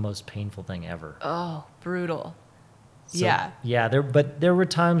it's the most painful thing ever. Oh, brutal. So, Yeah. Yeah, there were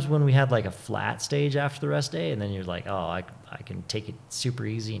times when we had like a flat stage after the rest day, and then you're like, oh, I can take it super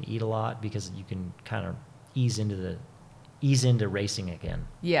easy and eat a lot, because you can kind of ease into racing again.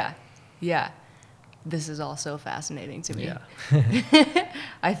 Yeah. Yeah. This is all so fascinating to me. Yeah.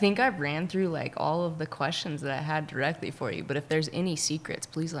 I think I ran through like all of the questions that I had directly for you, but if there's any secrets,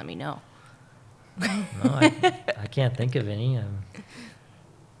 please let me know. No, I can't think of any. I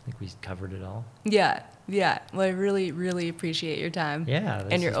think we covered it all. Yeah. Yeah. Well, I really, really appreciate your time. Yeah,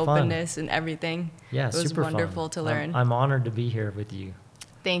 this and your is fun. openness and everything. Yeah, it was super wonderful fun. to learn. I'm honored to be here with you.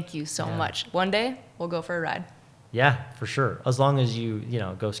 Thank you so Yeah. much. One day we'll go for a ride. Yeah, for sure. As long as you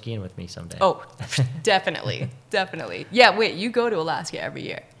go skiing with me someday. Oh, definitely. Definitely. Yeah, wait, you go to Alaska every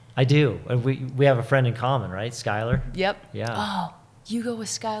year. I do. We have a friend in common, right? Skylar. Yep. Yeah. Oh, you go with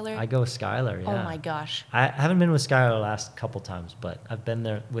Skylar? I go with Skylar, yeah. Oh my gosh. I haven't been with Skylar the last couple times, but I've been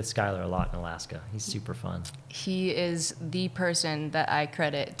there with Skylar a lot in Alaska. He's super fun. He is the person that I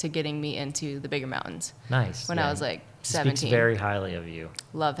credit to getting me into the bigger mountains. Nice. When yeah. I was like He 17. speaks very highly of you.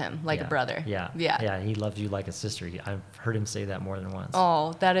 Love him like a Yeah. brother. Yeah. Yeah. Yeah, he loves you like a sister. I've heard him say that more than once.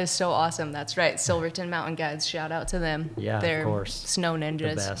 Oh, that is so awesome. That's right. Silverton Mountain Guides. Shout out to them. Yeah, of They're course. snow ninjas.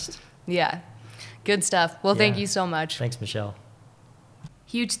 The best. Yeah. Good stuff. Well, thank Yeah. you so much. Thanks, Michelle.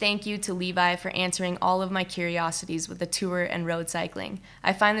 Huge thank you to Levi for answering all of my curiosities with the tour and road cycling.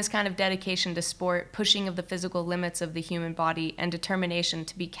 I find this kind of dedication to sport, pushing of the physical limits of the human body, and determination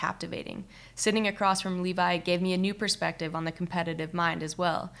to be captivating. Sitting across from Levi gave me a new perspective on the competitive mind as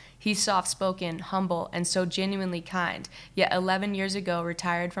well. He's soft-spoken, humble, and so genuinely kind, yet 11 years ago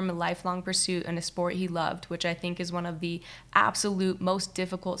retired from a lifelong pursuit in a sport he loved, which I think is one of the absolute most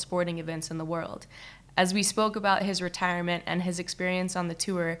difficult sporting events in the world. As we spoke about his retirement and his experience on the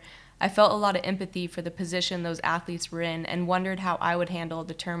tour, I felt a lot of empathy for the position those athletes were in and wondered how I would handle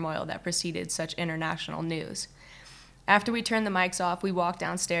the turmoil that preceded such international news. After we turned the mics off, we walked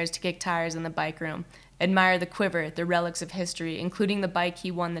downstairs to kick tires in the bike room, admire the quiver, the relics of history, including the bike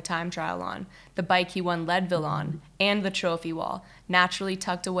he won the time trial on, the bike he won Leadville on, and the trophy wall, naturally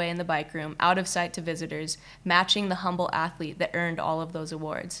tucked away in the bike room, out of sight to visitors, matching the humble athlete that earned all of those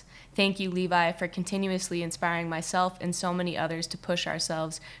awards. Thank you, Levi, for continuously inspiring myself and so many others to push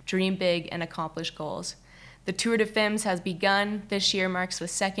ourselves, dream big, and accomplish goals. The Tour de Femmes has begun. This year marks the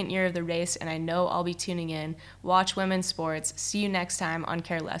second year of the race, and I know I'll be tuning in. Watch women's sports. See you next time on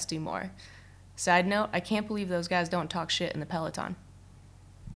Care Less, Do More. Side note, I can't believe those guys don't talk shit in the peloton.